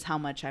 this is how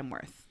much I'm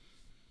worth.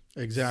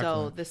 Exactly.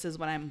 So this is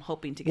what I'm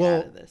hoping to get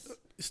out of this.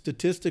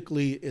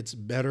 Statistically, it's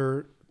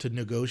better to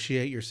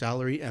negotiate your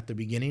salary at the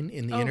beginning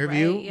in the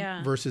interview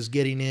versus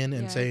getting in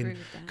and saying,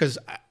 because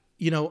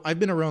I've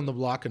been around the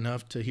block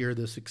enough to hear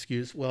this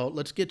excuse. Well,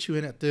 let's get you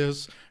in at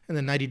this, and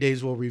then 90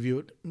 days we'll review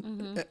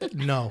it.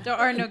 No, there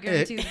are no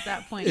guarantees at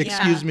that point.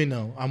 Excuse me,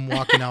 no, I'm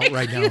walking out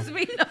right now. Excuse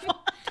me, no.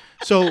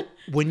 So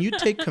when you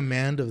take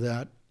command of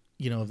that,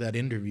 of that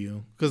interview,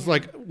 because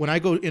like when I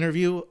go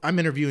interview, I'm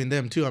interviewing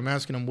them too. I'm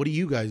asking them, what do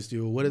you guys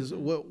do?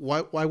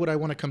 Why would I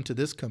want to come to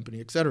this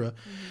company, etc.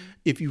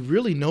 If you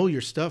really know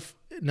your stuff,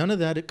 none of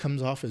that, it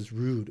comes off as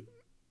rude.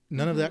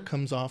 None of that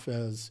comes off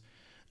as,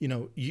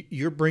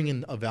 you're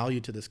bringing a value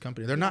to this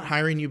company. They're not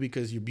hiring you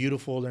because you're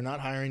beautiful. They're not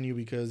hiring you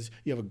because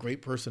you have a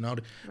great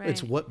personality. Right.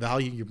 It's what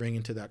value you're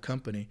bringing to that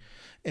company.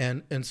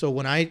 And so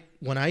when I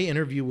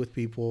interview with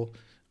people,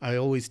 I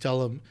always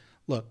tell them,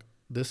 look,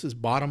 this is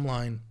bottom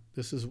line.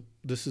 This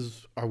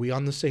is, are we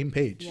on the same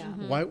page? Yeah.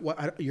 Why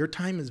your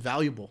time is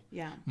valuable.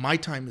 Yeah. My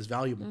time is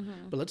valuable.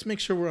 But let's make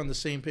sure we're on the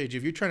same page.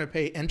 If you're trying to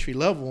pay entry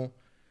level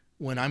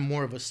when I'm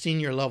more of a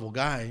senior level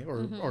guy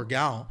or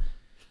gal,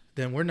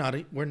 then we're not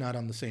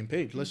on the same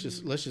page. Let's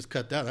just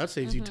cut that. That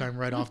saves you time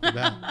right off the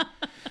bat.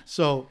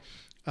 So,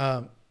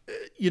 I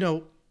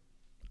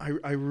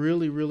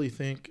really, really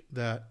think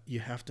that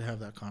you have to have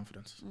that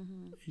confidence.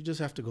 You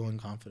just have to go in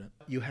confident.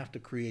 You have to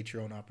create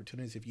your own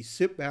opportunities. If you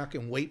sit back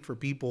and wait for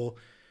people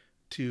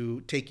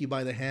to take you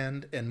by the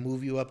hand and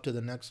move you up to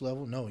the next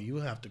level, no, you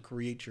have to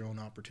create your own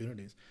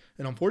opportunities.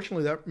 And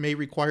unfortunately, that may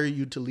require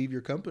you to leave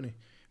your company.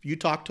 If you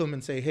talk to them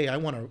and say, hey, I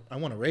want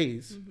a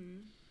raise.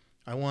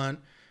 I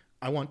want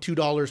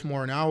 $2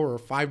 more an hour or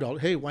 $5.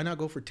 Hey, why not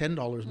go for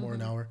 $10 more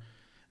an hour?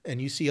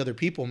 And you see other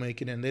people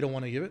making it and they don't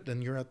want to give it,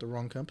 then you're at the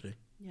wrong company.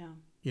 Yeah.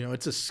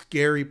 It's a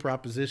scary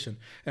proposition.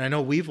 And I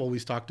know we've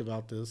always talked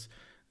about this.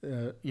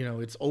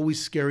 It's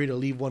always scary to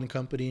leave one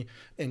company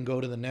and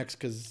go to the next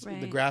because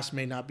the grass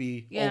may not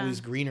be always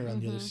greener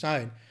on the other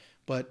side.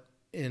 But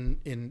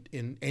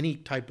in any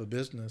type of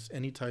business,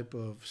 any type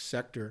of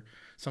sector,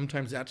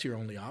 sometimes that's your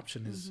only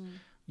option is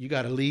you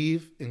got to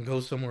leave and go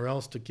somewhere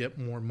else to get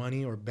more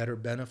money or better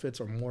benefits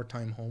or more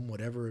time home,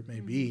 whatever it may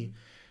be.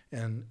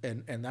 And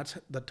that's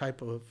the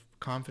type of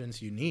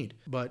confidence you need.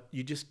 But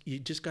you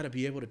just got to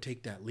be able to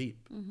take that leap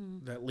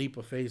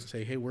of faith and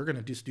say, hey, we're going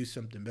to just do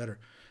something better.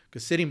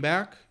 Because sitting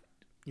back,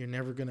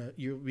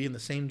 you'll be in the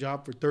same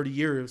job for 30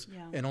 years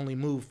and only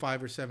move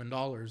 $5 or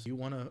 $7. You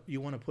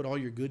want to put all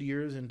your good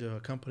years into a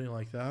company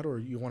like that, or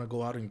you want to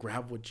go out and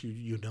grab what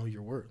you know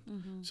you're worth.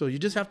 So you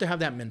just have to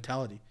have that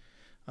mentality.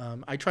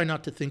 I try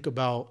not to think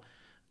about,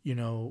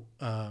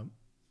 well,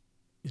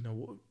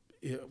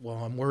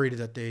 I'm worried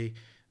that they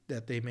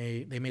that they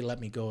may let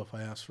me go if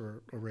I ask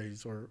for a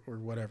raise or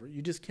whatever.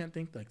 You just can't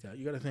think like that.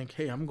 You got to think,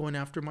 hey, I'm going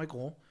after my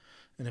goal,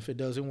 and if it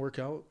doesn't work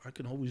out, I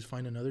can always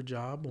find another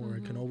job, or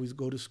I can always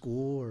go to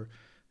school, or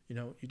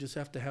you just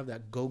have to have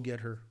that go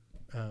get her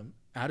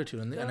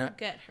attitude. And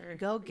Get her.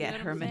 Go get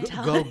her saying?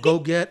 mentality. go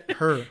get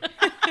her,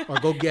 or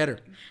go get her.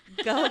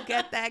 Go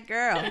get that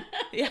girl.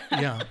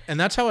 Yeah, and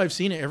that's how I've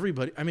seen it.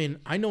 Everybody. I mean,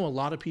 I know a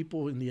lot of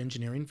people in the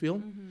engineering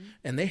field,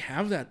 and they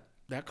have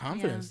that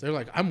confidence. They're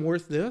like, I'm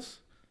worth this,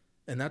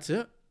 and that's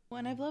it. Well,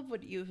 and I love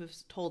what you have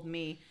told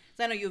me.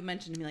 Because I know you've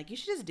mentioned to me, like, you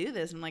should just do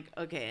this. I'm like,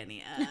 okay,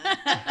 Annie.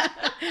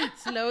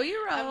 Slow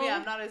your roll. I mean,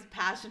 I'm not as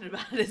passionate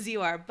about it as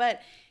you are.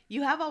 But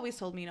you have always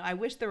told me, I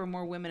wish there were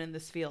more women in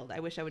this field. I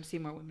wish I would see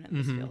more women in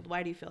this field.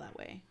 Why do you feel that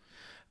way?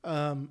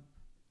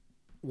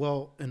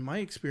 Well, in my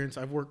experience,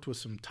 I've worked with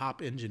some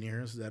top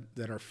engineers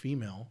that are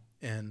female,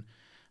 and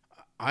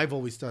I've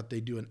always thought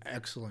they do an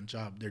excellent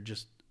job. They're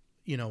just,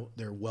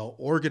 they're well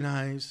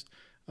organized.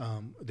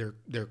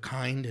 They're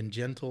kind and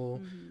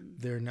gentle.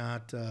 They're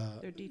not.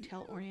 They're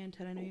detail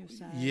oriented. I know you've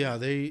said. Yeah,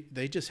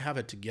 they just have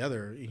it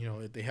together.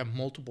 They have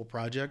multiple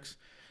projects.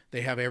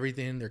 They have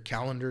everything. Their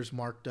calendars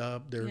marked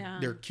up.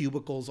 Their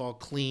cubicles all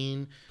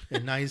clean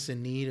and nice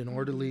and neat and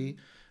orderly.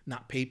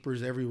 Not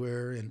papers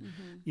everywhere. And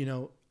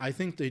I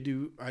think they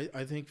do.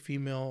 I think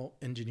female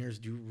engineers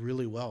do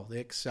really well. They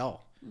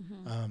excel.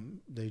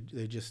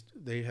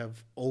 They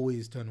have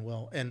always done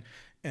well. And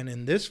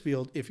in this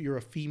field, if you're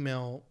a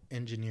female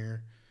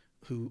engineer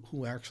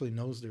who actually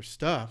knows their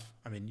stuff,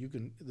 I mean, you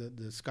can,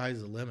 the sky's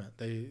the limit.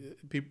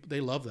 They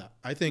love that.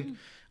 I think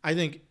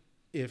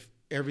if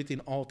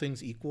all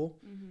things equal,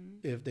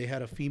 if they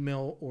had a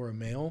female or a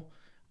male,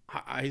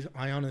 I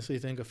honestly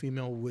think a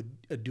female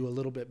would do a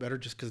little bit better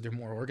just because they're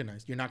more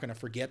organized. You're not going to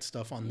forget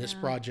stuff on this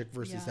project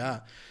versus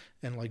that.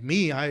 And like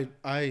me,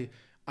 I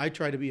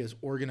try to be as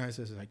organized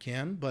as I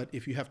can. But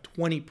if you have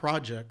 20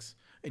 projects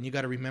and you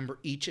got to remember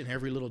each and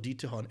every little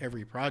detail on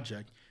every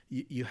project,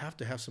 you have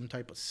to have some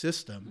type of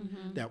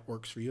system that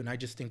works for you. And I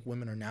just think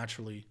women are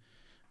naturally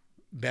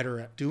better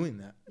at doing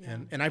that. Yeah.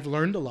 And I've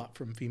learned a lot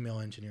from female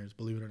engineers,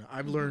 believe it or not.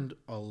 I've learned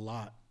a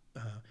lot,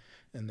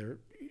 and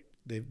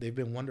they've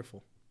been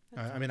wonderful.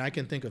 I mean, I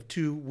can think of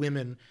 2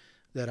 women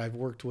that I've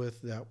worked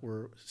with that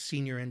were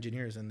senior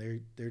engineers, and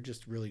they're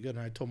just really good.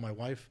 And I told my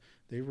wife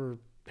they were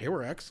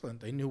excellent.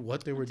 They knew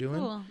what they were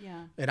doing. Cool.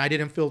 Yeah. And I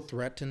didn't feel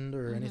threatened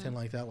or anything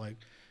like that. Like,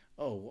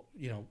 oh,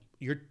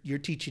 you're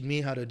teaching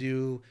me how to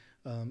do,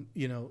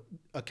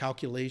 a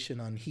calculation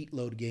on heat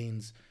load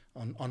gains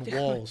on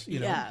walls,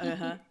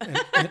 Yeah.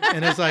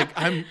 and it's like,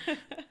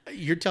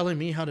 you're telling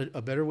me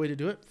a better way to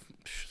do it.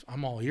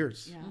 I'm all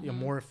ears. A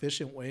more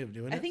efficient way of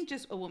doing it. I think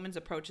just a woman's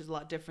approach is a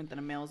lot different than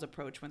a male's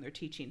approach when they're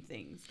teaching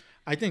things.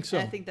 I think so.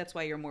 And I think that's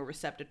why you're more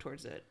receptive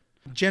towards it.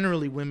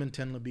 Generally, women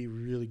tend to be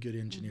really good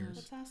engineers.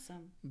 That's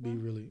awesome. Be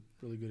really,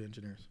 really good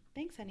engineers.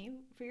 Thanks, honey,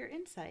 for your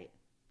insight.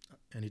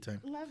 Anytime.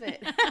 Love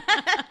it.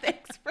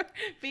 Thanks for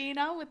being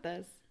on with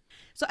us.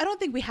 So I don't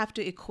think we have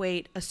to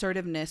equate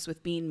assertiveness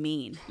with being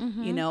mean,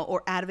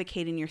 or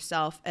advocating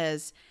yourself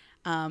as,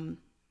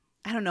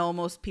 I don't know,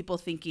 most people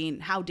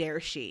thinking, how dare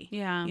she?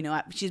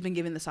 Yeah. She's been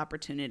given this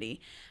opportunity.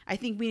 I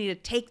think we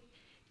need to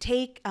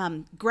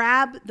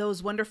grab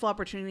those wonderful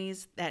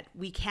opportunities that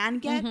we can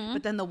get,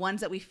 but then the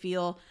ones that we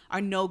feel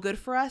are no good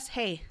for us,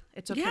 hey,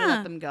 it's okay to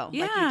let them go,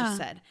 like you just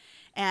said.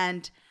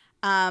 And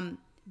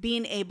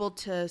being able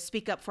to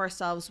speak up for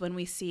ourselves when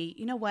we see,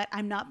 you know what,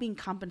 I'm not being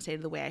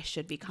compensated the way I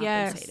should be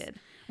compensated.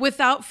 Yes.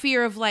 Without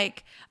fear of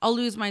like, I'll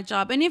lose my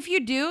job. And if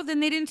you do, then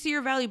they didn't see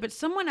your value, but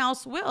someone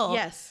else will.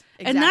 Yes,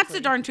 exactly. And that's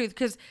the darn truth.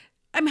 Because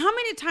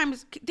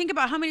think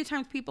about how many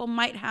times people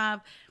might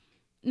have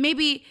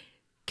maybe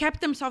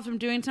kept themselves from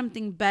doing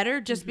something better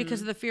just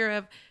because of the fear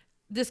of,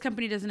 this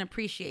company doesn't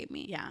appreciate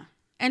me. Yeah.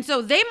 And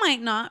so they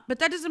might not, but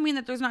that doesn't mean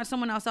that there's not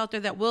someone else out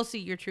there that will see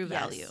your true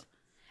value.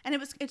 And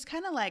it's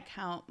kind of like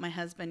how my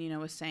husband,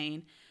 was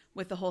saying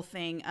with the whole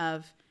thing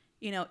of,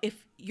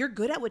 if you're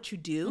good at what you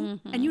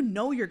do and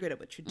you're good at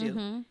what you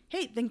do,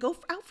 hey, then go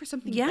out for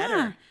something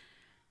better.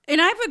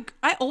 And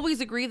I always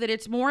agree that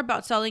it's more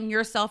about selling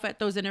yourself at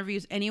those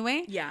interviews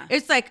anyway. Yeah.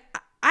 It's like,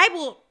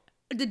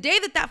 the day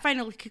that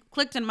finally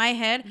clicked in my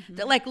head,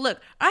 that like, look,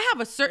 I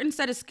have a certain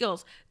set of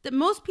skills that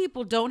most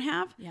people don't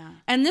have. Yeah.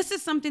 And this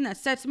is something that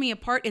sets me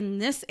apart in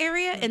this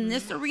area, in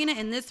this arena,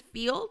 in this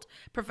field,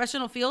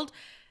 professional field.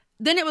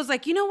 Then it was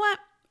like, you know what?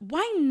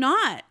 Why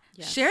not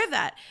share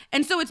that?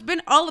 And so it's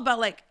been all about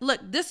like, look,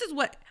 this is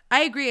what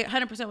I agree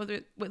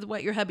 100% with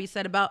what your hubby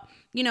said about,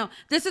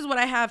 this is what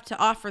I have to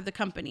offer the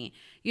company,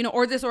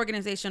 or this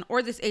organization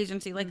or this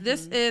agency. Like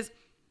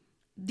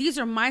these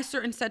are my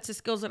certain sets of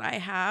skills that I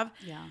have.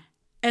 Yeah.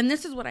 And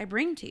this is what I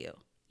bring to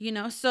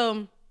you,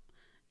 so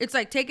it's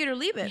like, take it or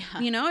leave it.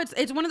 Yeah.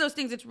 It's one of those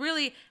things. It's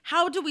really,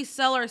 how do we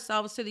sell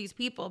ourselves to these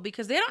people?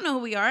 Because they don't know who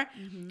we are.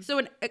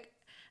 So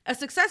a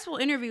successful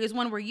interview is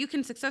one where you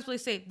can successfully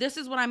say, this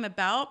is what I'm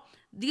about.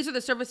 These are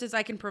the services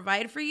I can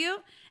provide for you.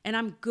 And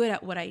I'm good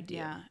at what I do.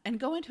 Yeah. And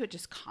go into it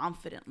just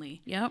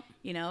confidently. Yep.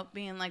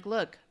 Being like,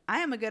 look, I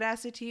am a good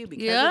asset to you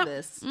because of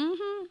this.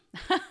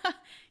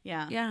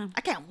 Yeah. Yeah.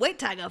 I can't wait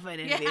to go for an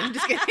interview. I'm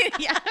just kidding.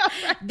 Yeah.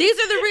 These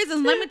are the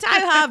reasons. Let me tell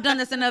you how I've done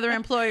this in other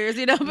employers,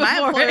 before.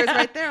 My employer's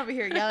right there over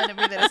here yelling at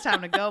me that it's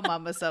time to go,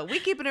 mama. So we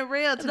keeping it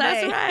real today.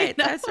 That's right. You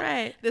know? That's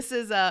right. This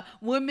is a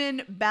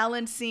woman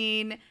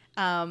balancing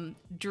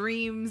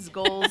dreams,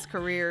 goals,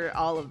 career,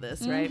 all of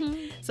this, right?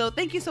 So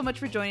thank you so much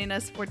for joining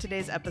us for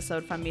today's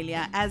episode,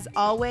 Familia. As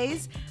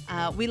always,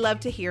 we love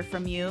to hear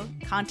from you.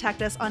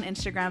 Contact us on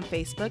Instagram,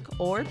 Facebook,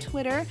 or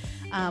Twitter.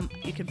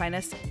 You can find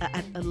us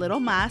at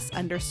 @alittlemas_,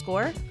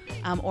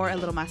 or A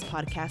Little Mas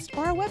Podcast,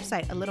 or our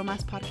website,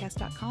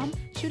 alittlemaspodcast.com.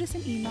 Shoot us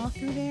an email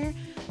through there.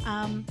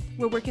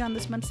 We're working on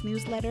this month's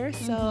newsletter,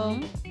 so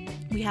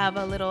we have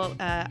a little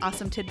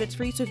awesome tidbits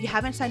for you. So if you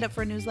haven't signed up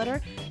for a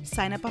newsletter,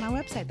 sign up on our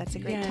website. That's a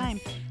great time.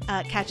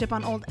 Catch up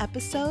on old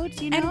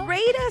episodes, you know. And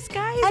rate us,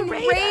 guys. And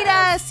rate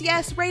us.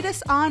 Yes, rate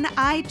us on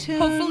iTunes.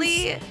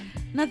 Hopefully,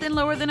 nothing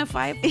lower than a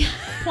 5.0,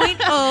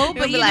 but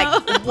You'll be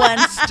like 1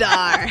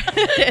 star.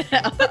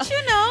 But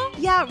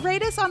Yeah,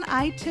 rate us on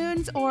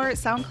iTunes or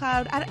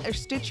SoundCloud or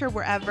Stitcher,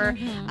 wherever.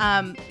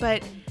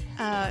 But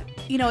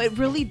it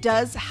really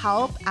does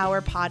help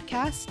our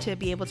podcast to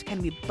be able to kind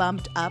of be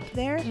bumped up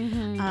there,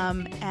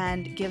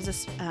 and gives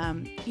us,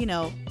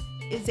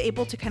 is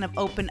able to kind of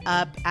open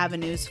up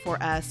avenues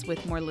for us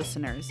with more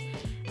listeners.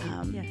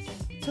 Yes.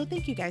 So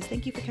thank you guys.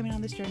 Thank you for coming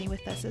on this journey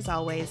with us as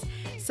always.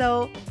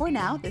 So for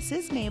now, this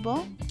is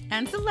Mabel.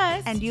 And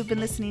Celeste. And you've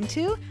been listening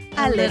to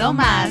A Little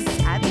Mas.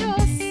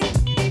 Adios.